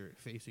 Winter Soldier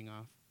facing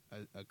off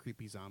a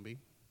creepy zombie.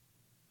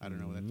 I don't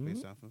know what that's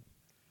based off of.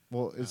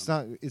 Well, it's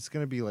not. It's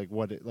gonna be like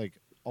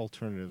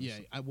alternatives. Yeah,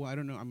 I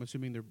don't know. I'm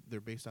assuming they're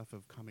based off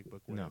of comic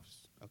book what No.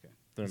 ifs. Okay.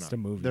 they're It's not. the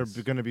movies.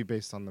 They're gonna be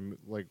based on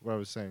like what I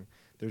was saying.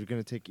 They're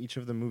gonna take each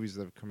of the movies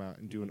that have come out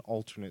and do an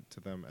alternate to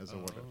them as a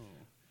what if.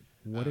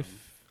 What Um,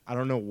 if I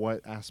don't know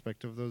what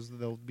aspect of those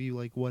they'll be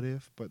like what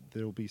if, but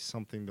there'll be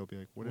something they'll be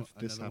like what if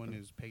this another happened.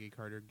 one is Peggy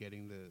Carter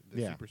getting the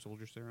Yeah. super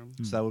soldier serum.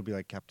 So that would be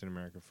like Captain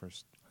America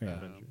first. Yeah.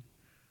 Avenger.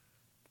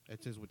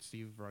 It says with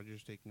Steve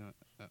Rogers taking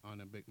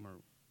on a big more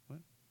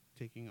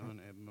taking on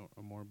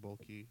a more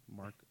bulky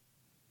Mark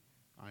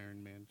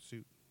Iron Man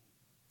suit.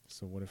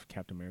 so what if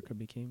Captain America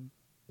became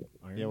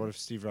Iron Yeah. Man? What if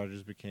Steve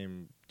Rogers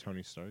became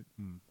Tony Stark?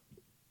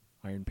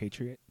 Iron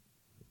Patriot?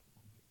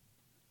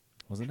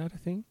 Wasn't that a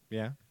thing?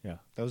 Yeah, Yeah.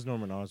 that was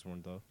Norman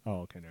Osborn though.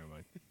 Oh, okay, never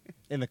mind.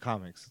 In the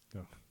comics,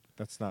 Oh.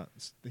 that's not.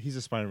 He's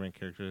a Spider-Man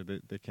character.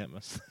 They can't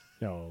mess.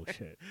 Oh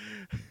shit.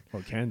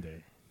 Or can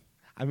they?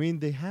 I mean,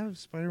 they have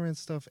Spider-Man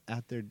stuff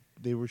at their.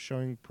 They were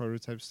showing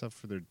prototype stuff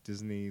for their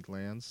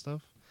Disneyland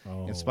stuff,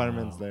 Oh, and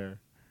Spider-Man's wow. there.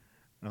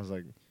 And I was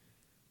like,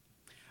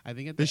 I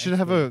think at they the should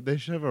have expo- a. They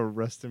should have a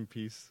rest in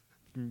peace.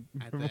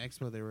 At the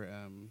expo, they were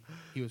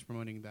he was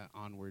promoting that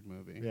Onward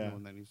movie. Yeah. The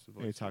one that he's the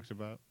And he voice talked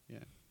about. Yeah.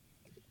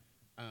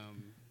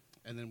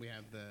 And then we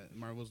have the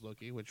Marvel's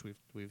Loki, which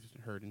we've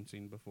heard and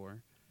seen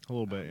before. A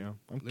little bit, yeah.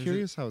 I'm there's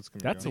curious how it's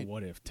gonna That's go. a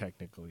what if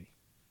technically.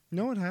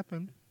 No, it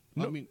happened.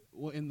 Well, No. I mean,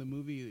 well, in the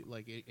movie,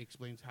 like it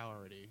explains how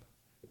already.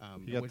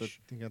 You got which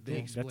the. You got they the.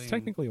 explain- That's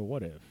technically a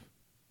what if.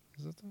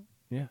 Is it though?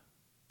 Yeah.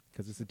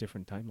 Because it's a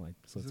different timeline.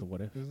 So Is it's it- a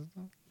what if. Is it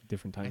though?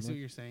 Different I see what timeline.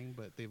 you're saying,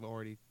 but they've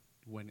already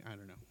I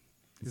don't know.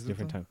 It's Is it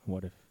different though? time.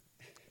 What if?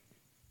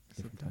 Is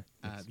it Different though? time.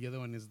 Yes. The other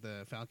one is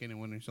the Falcon and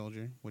Winter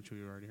Soldier, which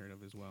we've already heard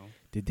of as well.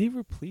 Did they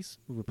replace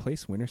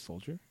Winter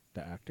Soldier,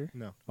 the actor?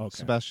 No. Okay.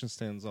 Sebastian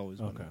Stan's always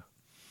been Okay. it.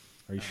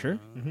 Are you sure?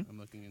 Mhm. I'm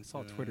looking into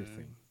Saw a Twitter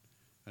thing.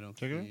 I don't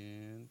Check it out. see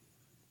it.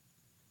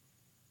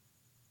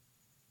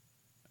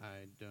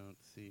 I don't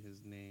see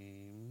his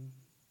name.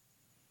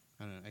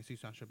 I don't know. I see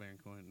Sacha Baron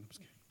Cohen. I'm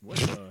just kidding. What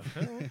the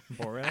hell?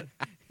 Borat?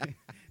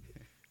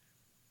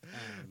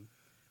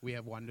 We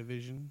have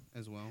WandaVision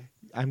as well,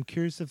 I'm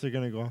curious if they're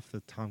gonna go off the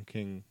Tom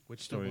King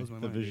which story, still blows my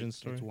the mind. Vision dude.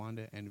 story. It's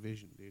Wanda and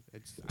Vision, dude. I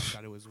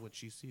thought it was what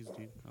she sees,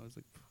 dude. I was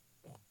like,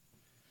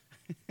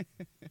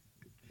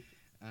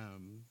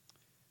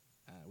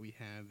 we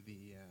have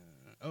the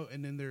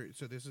and then there.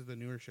 So this is the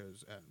newer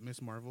shows.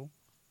 Miss Marvel.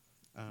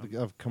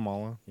 Of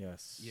Kamala.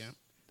 Yes. Yeah.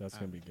 That's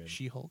going to be good.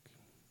 She-Hulk.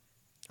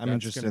 I'm That's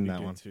interested gonna in be that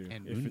good one. Too.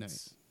 And If Moon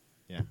it's-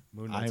 Yeah,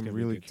 Moon Knight's I'm gonna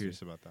be really good, too.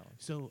 curious about that one.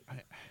 So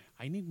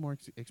I need more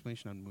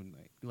explanation on Moon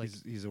Knight. Like,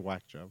 He's a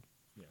whack job.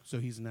 so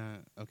he's not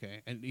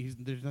okay, and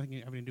there's nothing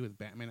having to do with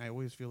Batman. I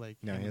always feel like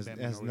No, him he and has-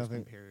 Batman has are always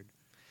nothing- compared.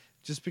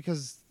 Just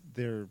because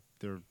they're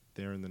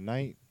in the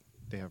night,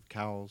 they have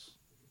cowls,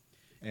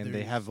 and they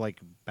There's- have like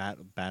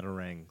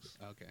batarangs.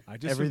 Okay. I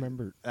just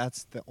remember.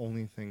 That's the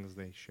only things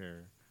they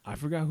share. I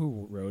forgot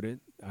who wrote it.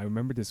 I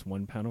remember this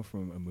one panel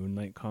from a Moon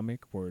Knight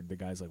comic where the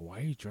guy's like, "Why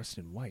are you dressed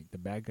in white? The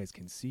bad guys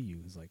can see you."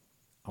 He's like,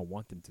 "I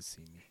want them to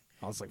see me."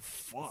 I was like,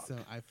 "Fuck." So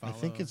I I follow.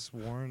 think it's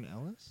Warren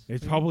Ellis.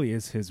 It probably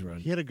is his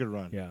run. He had a good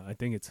run. Yeah, I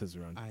think it's his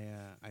run.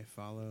 I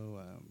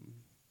follow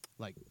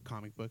like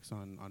comic books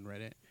on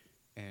Reddit,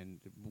 and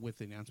with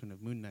the announcement of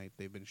Moon Knight,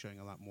 they've been showing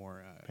a lot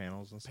more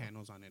Panels and stuff.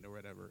 panels on it or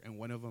whatever. And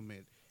one of them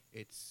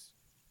it's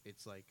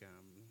like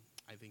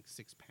I think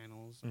 6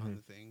 panels on Mhm.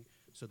 the thing.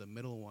 So the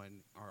middle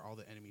one are all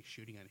the enemies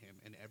shooting at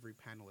him, and every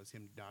panel is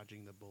him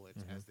dodging the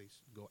bullets Mhm. as they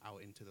go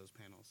out into those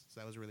panels. So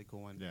that was a really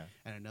cool one. Yeah.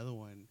 And another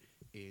one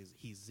is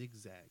he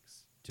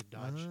zigzags to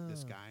dodge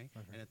this guy,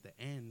 okay. and at the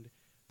end,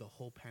 the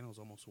whole panel is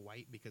almost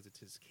white because it's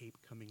his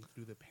cape coming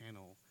through the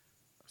panel.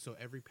 So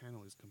every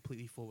panel is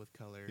completely full with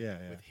color. Yeah,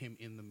 yeah. With him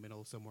in the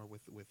middle somewhere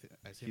with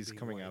as him He's being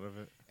coming white. out of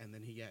it. And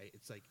then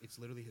it's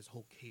literally his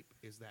whole cape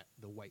is that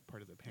the white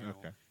part of the panel.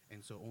 Okay.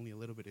 And so only a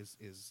little bit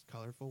is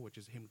colorful, which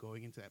is him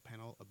going into that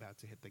panel about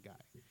to hit the guy,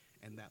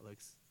 and that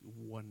looks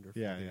wonderful.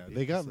 Yeah, dude. yeah. It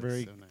They got just looks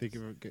very so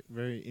nice. get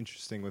very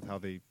interesting with how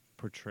they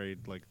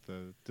portrayed like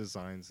the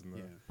designs and the.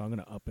 Yeah. But I'm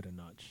gonna up it a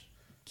notch.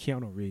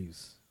 Keanu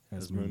Reeves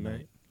as As Moon Moon Knight.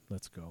 Knight?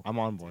 Let's go. I'm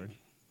on board.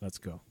 Let's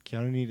go.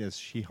 Keanu Reeves as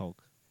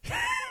She-Hulk.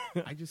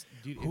 I just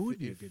dude, Who would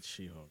be a if, good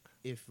She-Hulk?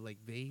 if like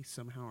they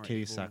somehow are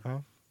Katie able,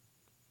 Sackhoff.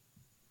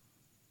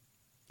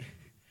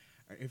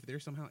 or if they're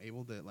somehow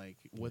able to like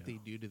what Yeah. they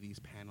do to these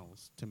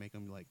panels to make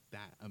them like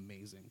that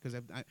amazing. Because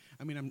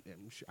I mean I'm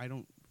sure I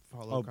don't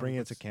follow. Oh, bring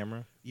comic it to books.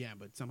 camera. Yeah,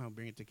 but somehow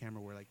bring it to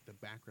camera where like the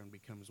background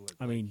becomes what.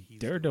 I like, mean, he's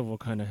doing. Daredevil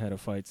kind of had a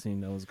fight scene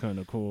that was kind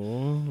of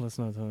cool. Let's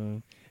not.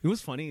 It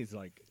was funny. It's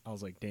like I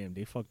was like, damn,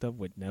 they fucked up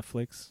with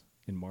Netflix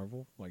and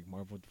Marvel. Like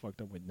Marvel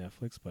fucked up with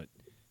Netflix, but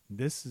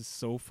this is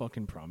so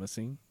fucking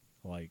promising.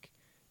 Like,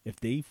 if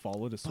they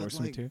follow the source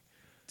like, material,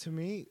 To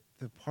me,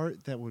 the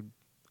part that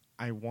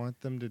I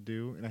want them to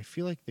do, and I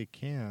feel like they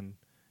can.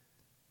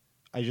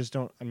 I just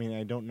don't. I mean,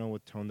 I don't know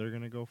what tone they're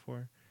gonna go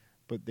for,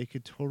 but they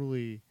could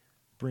totally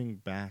bring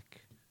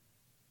back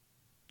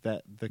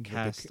the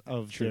cast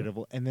of true.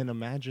 Daredevil, and then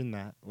imagine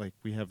that like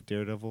we have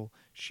Daredevil,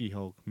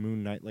 She-Hulk,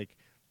 Moon Knight, like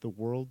the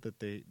world that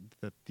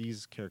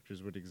these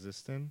characters would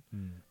exist in.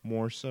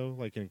 More so,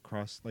 like in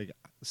like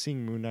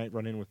seeing Moon Knight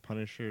run in with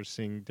Punisher,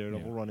 seeing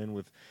Daredevil Yeah. run in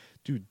with,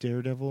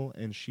 Daredevil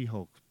and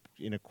She-Hulk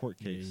in a court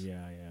case.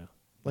 yeah.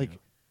 Like, Yeah.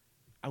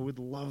 I would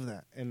love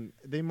that, and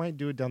they might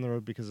do it down the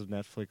road because of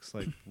Netflix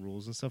like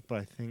rules and stuff. But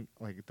I think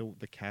like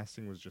the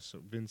casting was just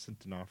so Vincent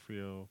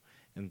D'Onofrio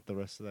and the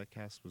rest of that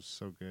cast was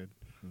so good.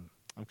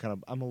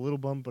 I'm a little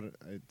bummed, but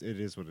it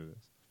is what it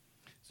is.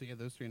 So yeah,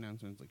 those 3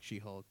 announcements like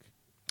She-Hulk.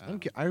 I don't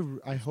care. I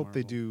Miss hope they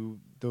Marvel. do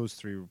those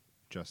 3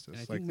 justice. And I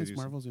like think they Miss do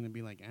some- Marvel's gonna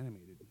be like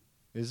animated.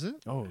 Is it?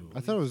 Oh, I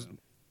thought it was. So.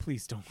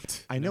 please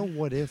don't. I know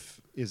What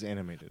If is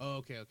animated. Oh,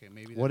 okay,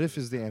 maybe. What that's If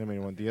is the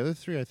animated one. Okay. The other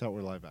 3 I thought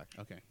were live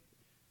action. Okay.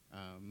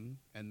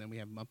 And then we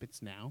have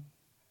Muppets Now.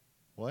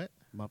 What?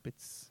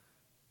 Muppets.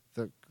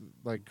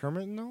 Like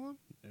Kermit and Nolan?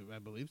 I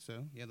believe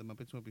so. Yeah, the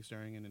Muppets will be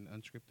starring in an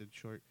unscripted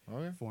short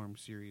Okay. form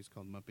series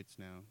called Muppets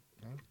Now.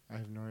 Oh, I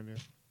have no idea.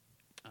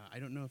 I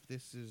don't know if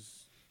this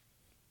is.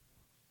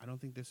 I don't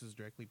think this is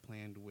directly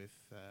planned with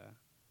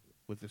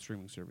the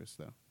streaming service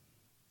though,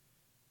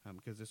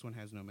 because this one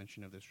has no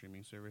mention of the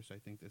streaming service. I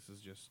think this is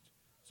just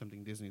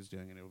something Disney's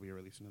doing, and it will be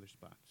released in other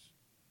spots.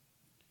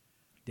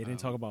 They didn't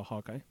talk about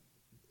Hawkeye.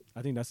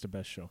 I think that's the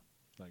best show.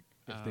 Like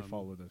if they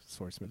follow the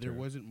source material. There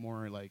wasn't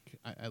more like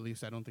at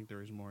least I don't think there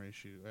was more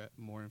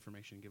more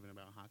information given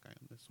about Hawkeye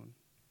on this one.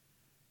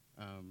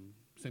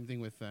 Same thing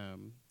with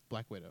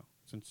Black Widow.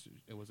 Since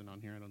it wasn't on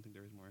here, I don't think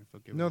there was more info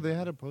given. No, they about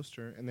had it. a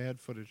poster and they had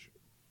footage.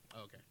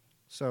 Oh, okay.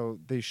 So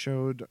they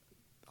showed,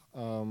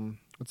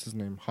 what's his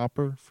name,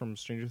 Hopper from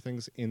Stranger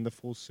Things in the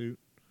full suit,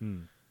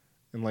 Hmm.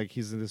 and like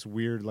he's in this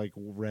weird like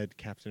red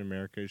Captain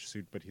America-ish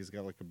suit, but he's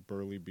got like a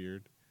burly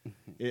beard.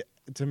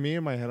 To me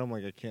in my head, I'm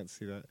like, I can't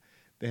see that.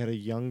 They had a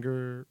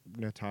younger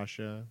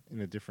Natasha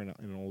in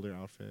an older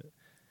outfit,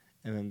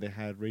 and then they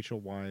had Rachel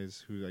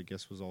Weisz, who I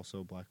guess was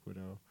also Black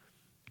Widow,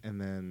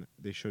 and then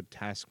they showed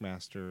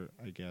Taskmaster.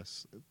 I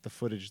guess the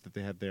footage that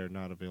they had there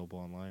not available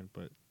online,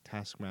 but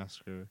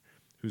Taskmaster,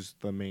 who's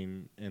the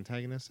main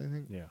antagonist, I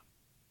think, Yeah.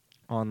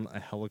 on a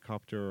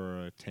helicopter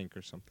or a tank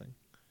or something.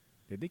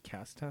 Did they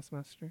cast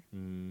Taskmaster?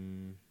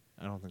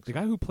 I don't think The so.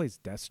 guy who plays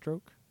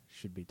Deathstroke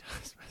should be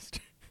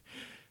Taskmaster.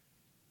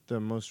 The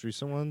most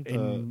recent one,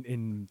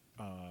 in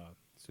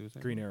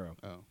Suicide Green Arrow.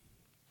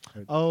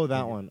 Oh.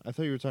 that one. I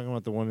thought you were talking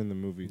about the one in the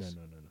movies.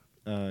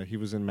 No. He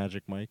was in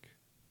Magic Mike,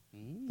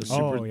 the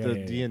Oh, yeah, the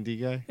yeah, D&D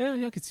guy.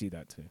 Yeah, I could see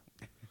that too.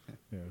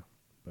 Yeah,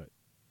 but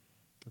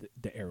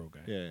the Arrow guy.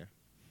 Yeah,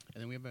 And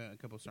then we have a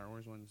couple Star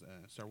Wars ones.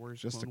 Star Wars.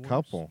 just Clone a Wars.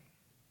 couple.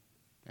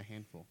 A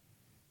handful.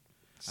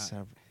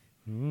 Several.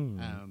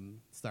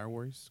 Star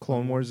Wars.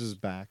 Clone Wars is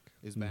back.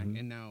 Is back, Mhm.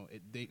 and now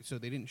they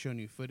didn't show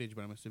new footage,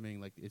 but I'm assuming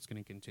like it's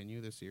going to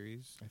continue the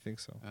series. I think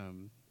so.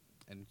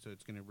 And so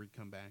it's going to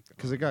come back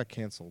Because it got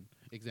canceled.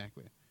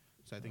 exactly.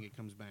 So I think it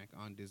comes back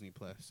on Disney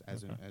Plus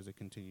as Okay. as a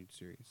continued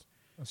series.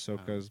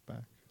 Ahsoka's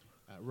back.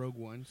 Rogue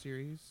One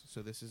series.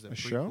 So this is a A prequel.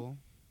 show?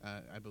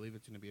 I believe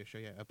it's going to be a show.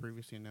 Yeah, a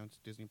previously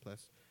announced Disney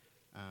Plus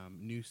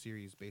new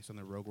series based on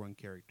the Rogue One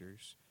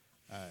characters,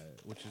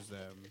 which is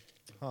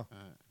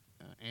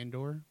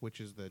Andor, which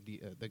is the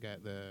guy,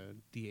 the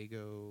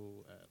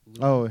Diego. Luna.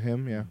 Oh,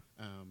 him, yeah.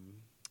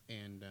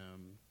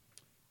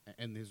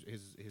 And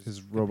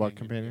his robot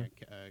companion?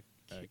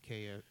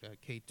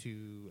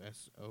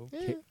 K2SO.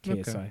 Yeah,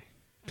 KSI.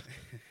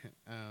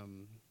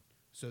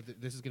 So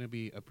this is going to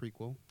be a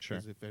prequel. Sure.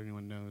 'Cause if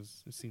anyone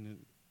knows, has seen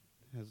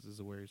it, is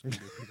aware it's going to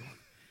be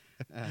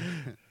a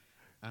prequel.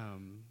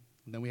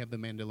 Then we have the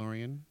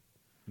Mandalorian,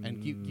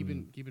 and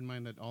keep in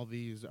mind that all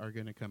these are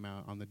going to come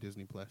out on the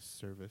Disney Plus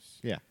service.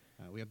 Yeah.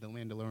 We have the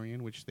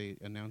Mandalorian, which they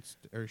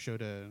announced or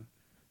showed a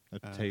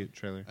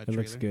Trailer. It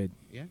looks good.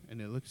 Yeah,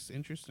 and it looks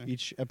interesting.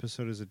 Each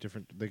episode is a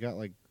different. They got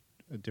like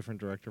a different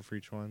director for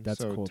each one. That's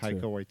so cool, Taika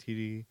too.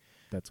 Waititi,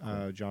 That's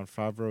cool. John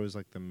Favreau is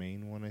like the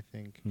main one, I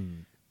think.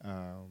 I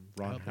Ron hope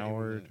they're able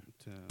Howard.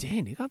 to-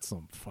 Dang, they got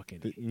some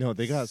fucking No,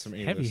 they got some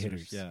heavy A-listers.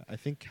 hitters. Yeah, I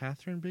think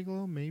Catherine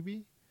Bigelow,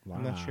 maybe. Wow.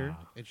 I'm not sure.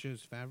 It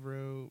shows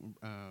Favreau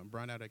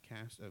brought out a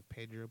cast of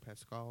Pedro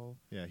Pascal,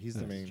 Yeah, he's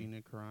the main.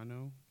 Gina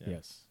Carano, Yeah.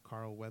 Yes.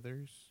 Carl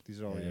Weathers,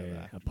 These are all Yeah, the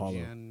yeah, actors. Apollo.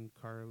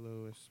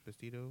 Giancarlo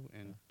Esposito,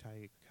 and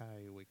Tai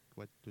Kai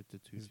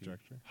He's the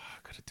director. I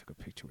could have took a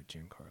picture with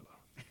Giancarlo.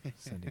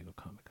 San Diego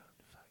Comic Con.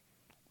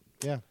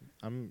 Yeah,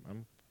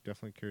 I'm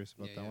definitely curious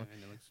about that one.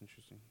 and it looks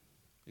interesting,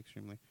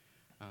 extremely.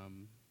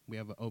 We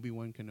have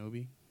Obi-Wan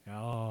Kenobi.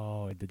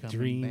 Oh, the Coming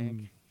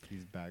dream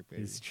He's back,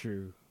 baby. is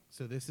true.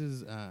 So this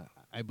is,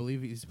 I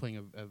believe he's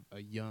playing a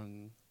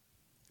young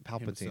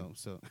Palpatine. himself.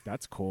 So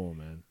That's cool,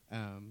 man.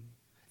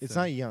 It's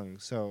so- not young,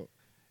 so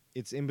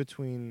it's in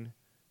between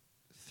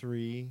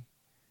 3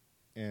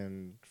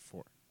 and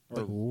 4.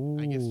 But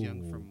I guess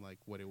young from like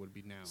what it would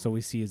be now. So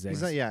we see his He's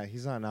exile. not. Yeah,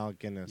 he's not an Alec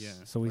Guinness.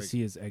 Yeah. So we Like,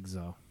 see his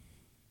exile.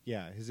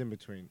 Yeah, he's in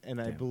between,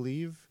 and I Damn.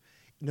 believe.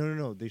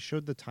 No. They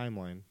showed the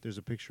timeline. There's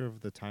a picture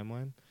of the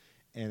timeline,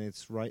 and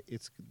it's right.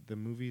 It's the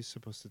movie's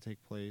supposed to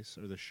take place,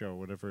 or the show,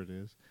 whatever it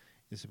is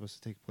supposed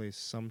to take place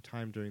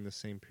sometime during the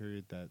same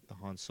period that the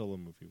Han Solo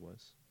movie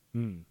was.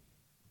 Mm.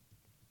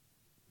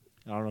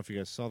 I don't know if you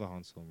guys saw the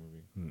Han Solo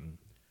movie. Mm-mm.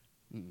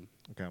 Mm-mm.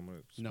 Okay, I'm gonna.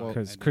 No, Spoil. I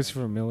Because didn't Christopher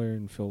actually. Miller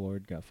and Phil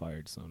Lord got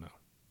fired, so no.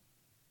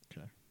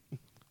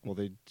 Well,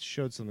 they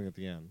showed something at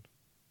the end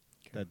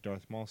Okay. that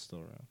Darth Maul's still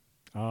around.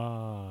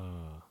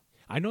 Ah.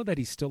 I know that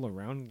he's still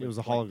around. It was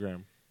a with, like-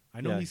 hologram. I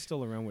know yeah. he's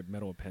still around with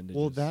metal appendages.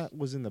 Well, that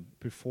was in the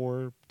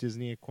before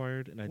Disney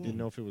acquired, and I Well, didn't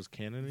know if it was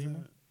canon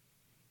anymore.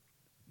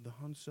 The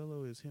Han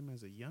Solo is him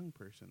as a young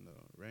person,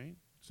 though, right?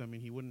 So I mean,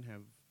 he wouldn't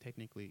have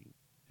technically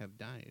have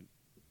died.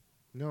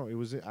 No, it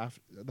was after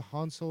the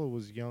Han Solo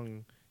was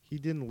young. He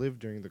didn't live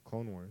during the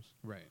Clone Wars,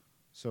 Right.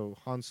 so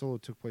Han Solo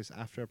took place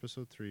after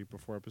Episode 3,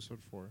 before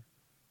Episode 4.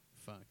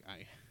 Fuck.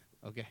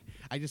 Okay.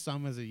 I just saw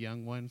him as a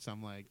young one, so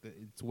I'm like,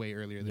 it's way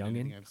earlier than Youngin?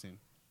 anything I've seen.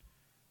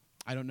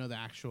 I don't know the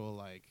actual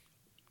like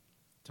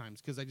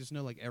times because I just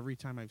know like every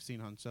time I've seen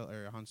Han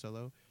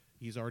Solo,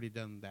 he's already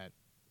done that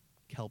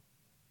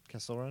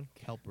Kessel Run.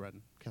 kelp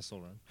run.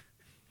 Kessel Run.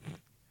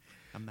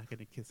 I'm not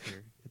gonna kiss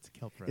her. It's a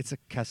kelp run. It's a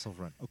Kessel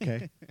Run.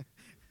 Okay.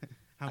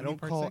 How I many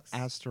don't call parsecs?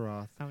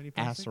 Astaroth How many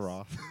parsecs?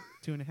 Astaroth.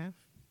 2.5.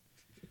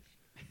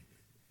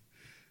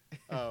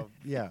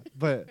 Yeah,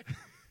 but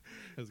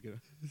That was good.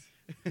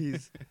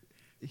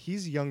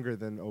 he's younger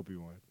than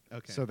Obi-Wan.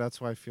 Okay. So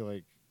that's why I feel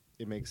like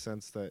it makes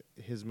sense that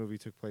his movie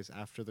took place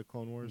after the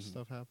Clone Wars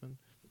stuff happened.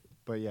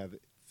 But yeah,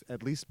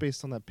 at least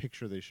based on that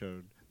picture they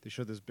showed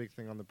this big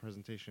thing on the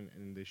presentation,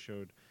 and they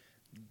showed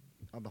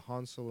on the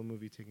Han Solo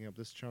movie taking up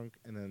this chunk,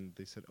 and then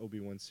they said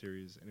Obi-Wan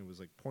series, and it was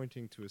like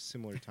pointing to a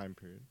similar time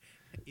period.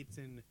 It's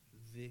in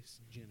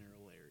this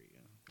general area.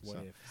 What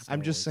So, if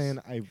I'm just Star saying,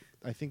 Wars-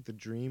 I think the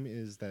dream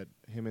is that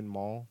him and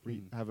Maul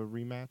have a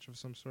rematch of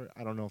some sort.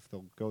 I don't know if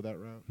they'll go that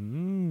route,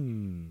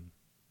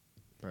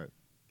 but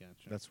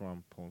Gotcha. that's what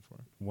I'm pulling for.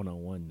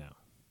 101 now.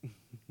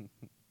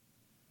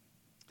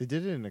 They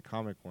did it in a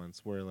comic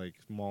once where like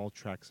Maul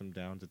tracks him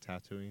down to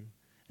Tatooine,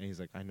 and he's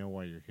like, "I know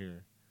why you're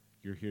here.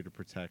 You're here to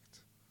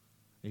protect."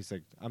 And he's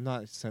like, "I'm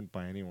not sent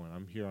by anyone.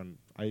 I'm here on.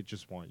 I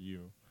just want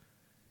you."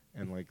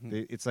 And like,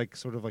 it's like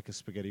sort of like a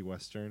spaghetti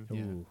western.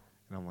 Yeah. Ooh.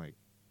 And I'm like,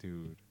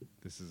 dude,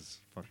 this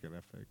is fucking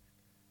epic.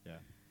 Yeah,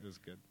 it was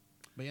good.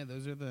 But yeah,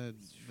 those are the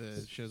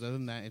shows. Other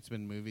than that, it's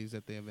been movies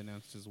that they have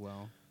announced as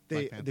well.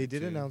 They Black Panther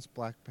did 2. announce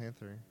Black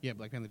Panther. Yeah,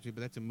 Black Panther 2,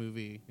 but that's a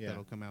movie Yeah.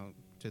 that'll come out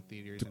to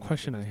theaters. The and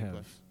question I Disney have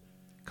Plus.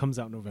 comes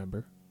out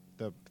November.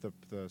 The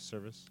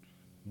service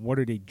What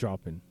are they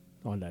dropping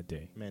on that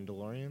day?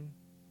 Mandalorian.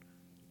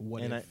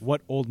 What and if?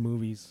 What old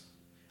movies?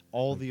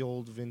 All the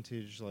old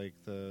vintage, like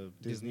the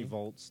Disney Disney?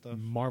 Vault stuff.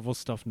 Marvel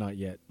stuff, not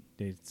yet.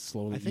 They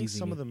slowly. I think easing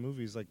some it. of the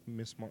movies, like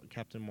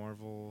Captain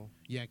Marvel.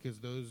 Yeah, because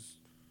those,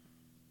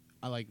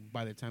 I like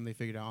by the time they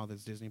figured out all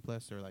this Disney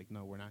Plus, they're like,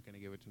 no, we're not going to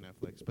give it to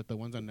Netflix. But the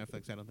ones on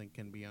Netflix, I don't think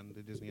can be on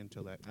the Disney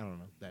until that I don't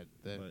know. that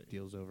But-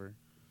 deal's over.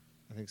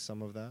 I think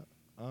some of that.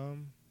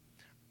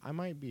 I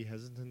might be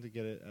hesitant to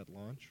get it at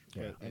launch,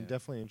 Yeah. but I'm Yeah.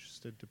 definitely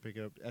interested to pick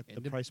it up at And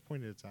the the- price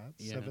point it's at,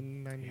 Yeah.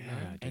 $7.99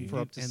 Yeah, And for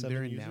up to and 7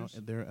 they're users.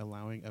 they're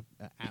allowing a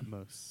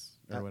Atmos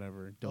or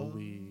whatever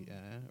Dolby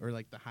or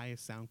like the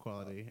highest sound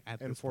quality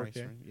at And this price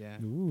 4K? range.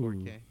 Yeah, Ooh.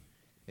 4K.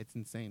 It's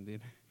insane,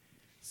 dude.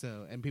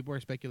 So, and people are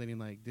speculating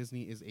like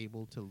Disney is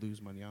able to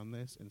lose money on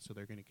this, and so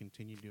they're going to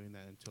continue doing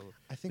that until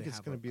I think they it's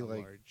have going a- to be a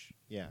like, large.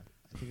 yeah,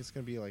 I think it's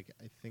going to be like,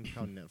 I think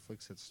how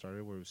Netflix had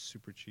started, where it was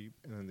super cheap,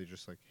 and then they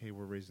just like, hey,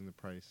 we're raising the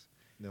price,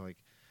 and they're like,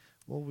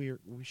 well, we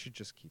should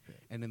just keep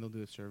it And then they'll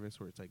do a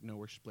service where it's like, no,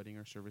 we're splitting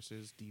our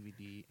services,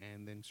 DVD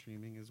and then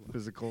streaming as well.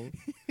 physical.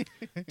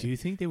 Do you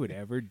think they would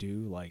ever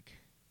do like,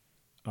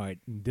 all right,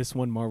 this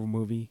one Marvel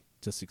movie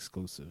just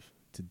exclusive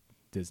to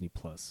Disney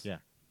Plus? Yeah,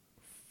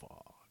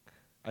 Fuck.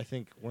 I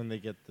think when they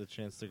get the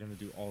chance, they're going to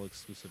do all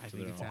exclusive I to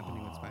think their it's own.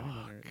 happening with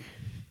Spider-Man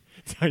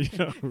already. I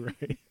know,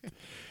 right?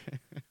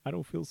 I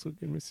don't feel so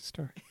good, Mr.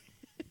 Stark.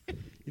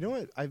 You know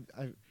what? I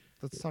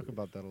let's talk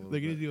about that a little They're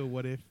bit. going to do a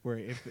what if where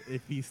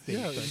if he stays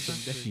Yeah, for some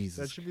exactly. day. Jesus.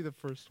 That should be the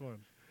first one.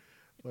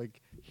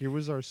 Like, here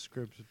was our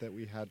script that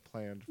we had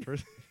planned for.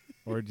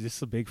 Or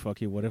just a big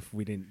fuck you. What if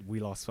we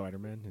lost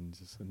Spider-Man and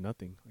just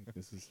nothing? Like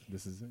this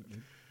is it.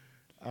 dude.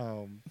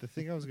 The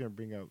thing I was gonna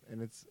bring up,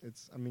 and it's.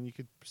 I mean, you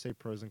could say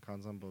pros and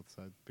cons on both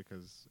sides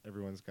because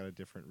everyone's got a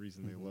different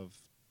reason they love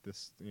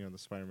this. You know, the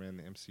Spider-Man,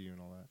 the MCU, and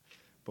all that.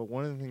 But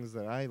one of the things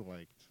that I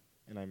liked,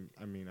 and I'm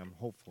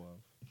hopeful of.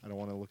 I don't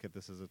want to look at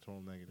this as a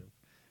total negative.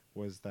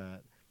 Was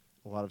that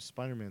a lot of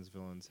Spider-Man's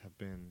villains have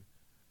been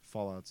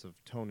fallouts of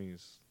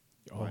Tony's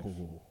life.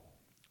 Oh,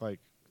 Like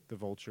the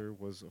Vulture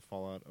was a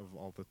fallout of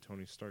all the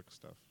Tony Stark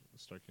stuff,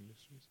 Stark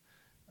Industries.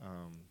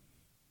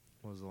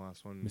 What was the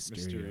last one?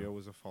 Mysterio.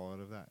 Was a fallout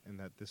of that, and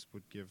that this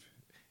would give.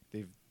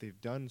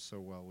 They've done so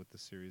well with the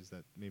series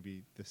that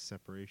maybe this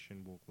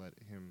separation will let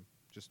him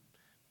just.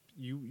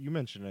 You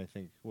mentioned, I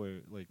think, where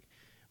like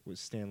what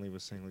Stanley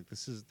was saying, like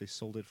they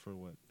sold it for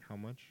what? How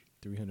much?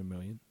 300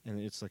 million. And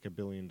it's like $1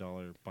 billion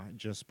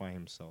just by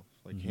himself,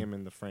 like Mhm. him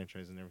and the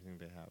franchise and everything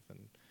they have,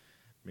 and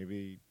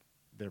maybe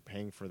they're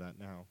paying for that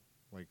now.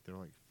 Like they're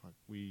like, fuck,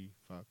 we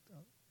fucked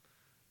up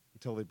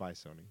until they buy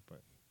Sony,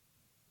 but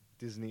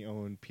Disney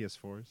owned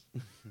PS4s.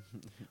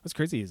 What's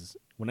crazy is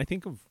when I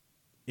think of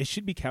it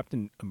should be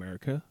Captain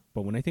America,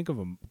 but when I think of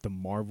the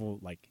Marvel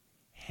like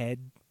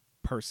head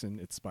person,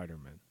 it's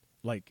Spider-Man.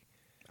 Like,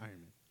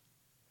 Iron Man.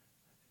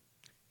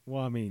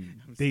 well, I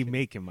mean, I'm just they kidding.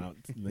 make him out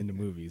in the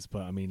movies,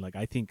 but I mean, like,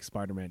 I think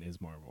Spider-Man is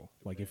Marvel.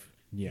 Like, if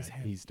He's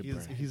had- he's the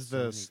brand. He's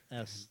So the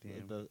many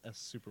goddamn- the S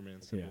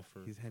Superman symbol Yeah.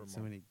 for. He's for had so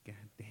Marvel. many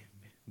goddamn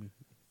movies.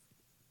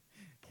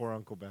 Poor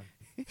Uncle Ben.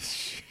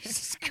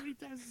 How many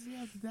times does he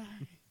have to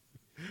die?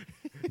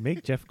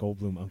 Make Jeff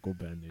Goldblum Uncle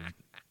Ben, dude.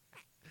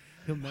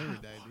 He'll never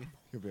die, dude.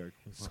 He'll be like,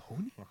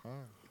 Sony?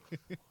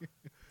 uh-huh.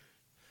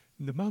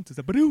 In the mountains,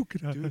 a Baruch.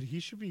 Dude, he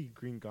should be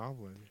Green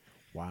Goblin.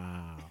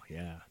 Wow,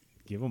 yeah.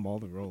 Give him all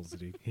the roles,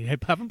 dude.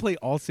 Have him play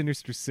all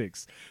Sinister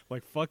Six.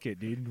 Like, fuck it,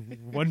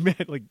 dude. One man,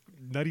 like,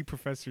 Nutty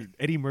Professor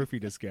Eddie Murphy,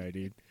 this guy,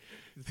 dude.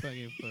 It's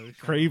fucking Photoshop.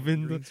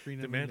 Craven, Green the screen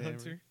him into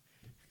Manhunter.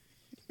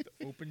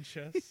 Open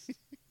chest.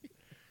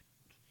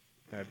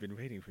 I've been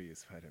waiting for you,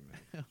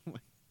 Spider-Man. Oh my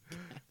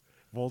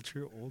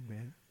Vulture, old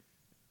man.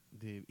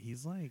 dude,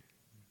 he's like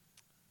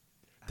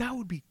That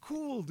would be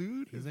cool,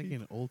 dude. he's like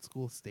an old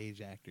school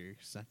stage actor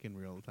stuck in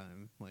real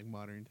time, like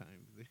modern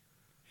times.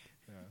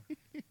 Yeah.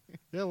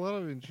 Yeah, a lot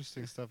of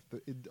interesting stuff.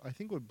 I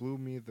think what blew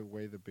me the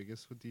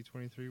biggest with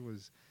D23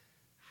 was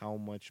how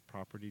much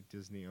property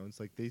Disney owns.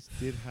 Like, they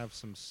did have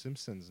some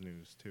Simpsons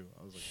news, too.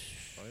 I was like,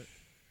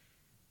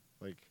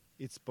 what? Like,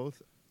 it's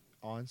both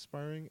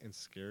awe-inspiring and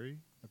scary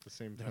at the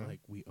same They're time. like,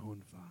 we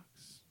own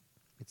Fox.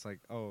 It's like,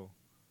 oh,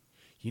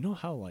 You know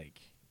how like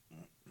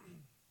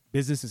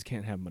businesses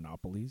can't have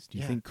monopolies? Do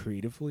you Yeah. think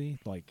creatively,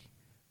 like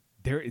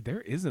there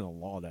isn't a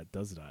law that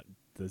does that?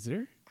 Does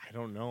there? I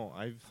don't know.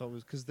 I thought it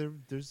was because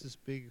there's this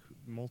big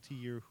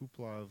multi-year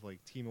hoopla of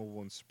like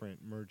T-Mobile and Sprint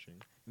merging,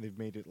 and they've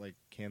made it like,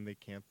 can they,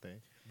 can't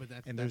they? But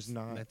that's And there's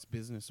not- that's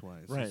business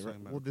wise. Right.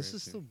 Well, this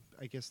is still,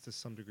 I guess, to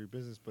some degree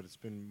business, but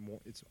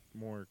it's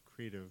more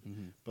creative.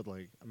 Mm-hmm. But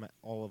like,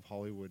 all of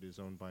Hollywood is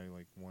owned by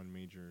like one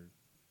major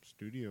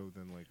studio.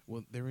 Then like,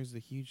 Well, there is a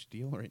huge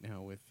deal right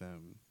now with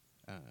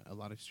a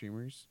lot of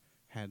streamers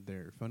had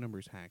their phone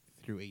numbers hacked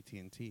through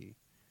AT&T,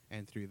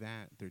 and through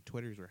that their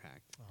Twitters were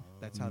hacked.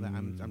 That's how that.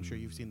 I'm sure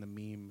you've seen the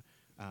meme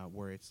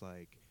where it's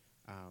like,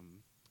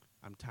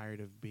 I'm tired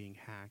of being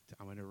hacked.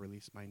 I'm gonna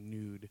release my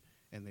nude,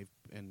 and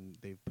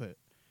they've put.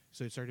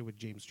 So it started with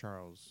James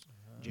Charles.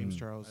 James Mm.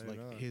 Charles, I didn't like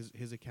know that.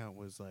 his account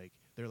was like,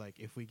 they're like,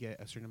 if we get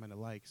a certain amount of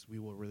likes, we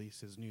will release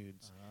his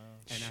nudes.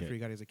 And Shit. after he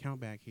got his account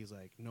back, he's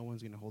like, no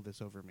one's gonna hold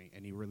this over me,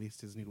 and he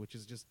released his nude, which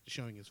is just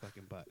showing his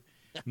fucking butt.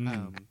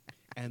 Mm.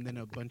 And then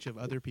a bunch of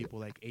other people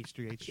like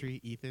H3H3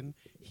 Ethan,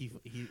 he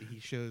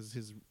shows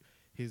his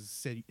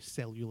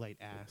cellulite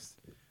ass,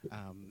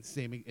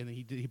 same, and then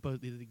he did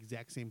the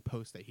exact same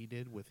post that he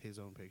did with his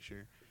own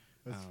picture.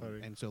 That's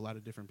funny. And so a lot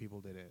of different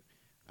people did it.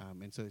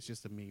 And so it's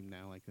just a meme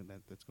now, like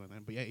that's going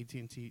on. But yeah,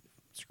 AT&T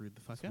screwed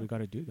the fuck So up. we got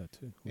to do that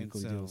too. And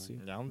Weekly so-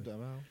 DLC. now I'm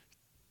done.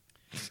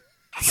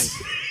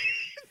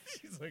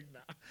 She's like, nah.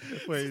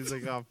 Wait, he's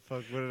like, oh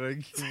fuck, what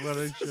did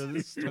I show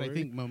this story? But I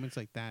think moments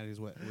like that is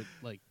what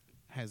like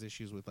has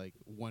issues with like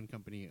one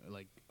company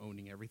like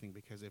owning everything,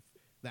 because if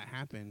that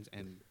happens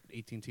and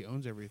AT&T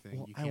owns everything,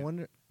 Well, you I can't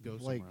wonder, go like,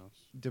 somewhere else.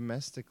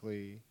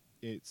 domestically,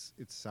 it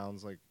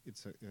sounds like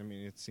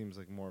it seems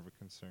like more of a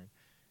concern.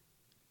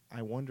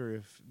 I wonder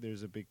if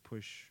there's a big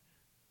push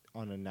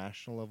on a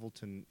national level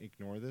to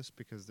ignore this,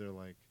 because they're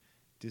like,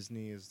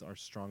 Disney is our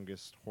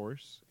strongest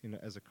horse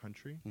as a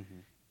country Mm-hmm.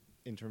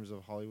 in terms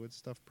of Hollywood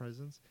stuff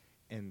presence,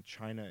 and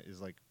China is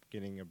like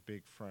getting a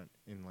big front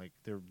in like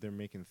they're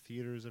making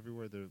theaters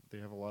everywhere. They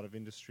have a lot of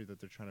industry that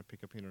they're trying to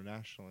pick up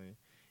internationally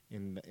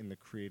in the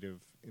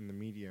creative, in the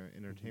media,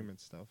 entertainment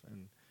stuff.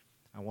 And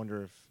I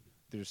wonder if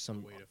there's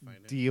some way to find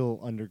it. deal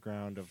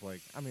underground of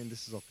like, I mean,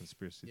 this is all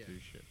conspiracy Yeah.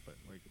 theory shit, but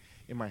like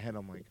in my head,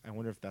 I'm like, I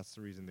wonder if that's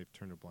the reason they've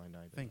turned a blind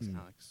eye to Thanks, it.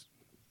 Alex.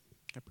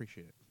 I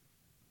appreciate it.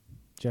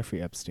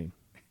 Jeffrey Epstein.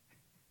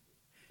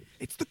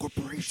 It's the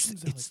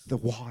corporations. It's the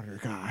water,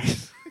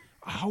 guys.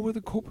 How are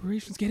the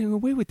corporations getting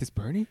away with this,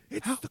 Bernie?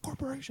 It's the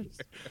corporations.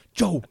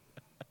 Joe.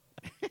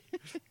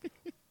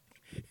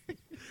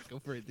 Go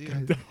for it,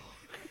 dude.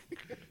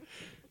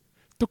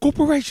 The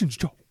corporations,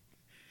 Joe.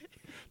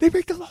 They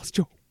make the laws,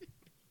 Joe.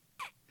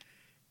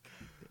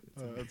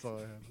 That's all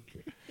I have.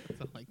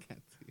 That's all I got.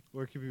 Too.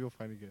 Where can people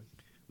find you guys?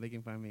 They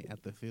can find me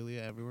at the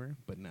Philia everywhere,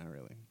 but not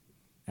really.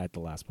 At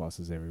the Last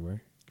Bosses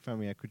everywhere. You can find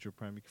me at Kujo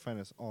Prime. You can find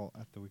us all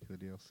at the Weekly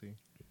DLC.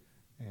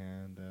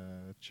 And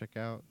check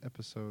out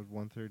episode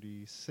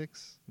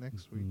 136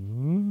 next week.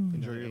 Mm.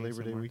 Enjoy your Hey, Labor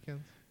Day somewhere.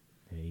 weekend.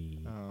 Hey.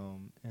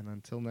 And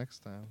until next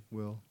time,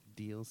 we'll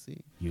DLC.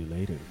 You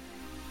later.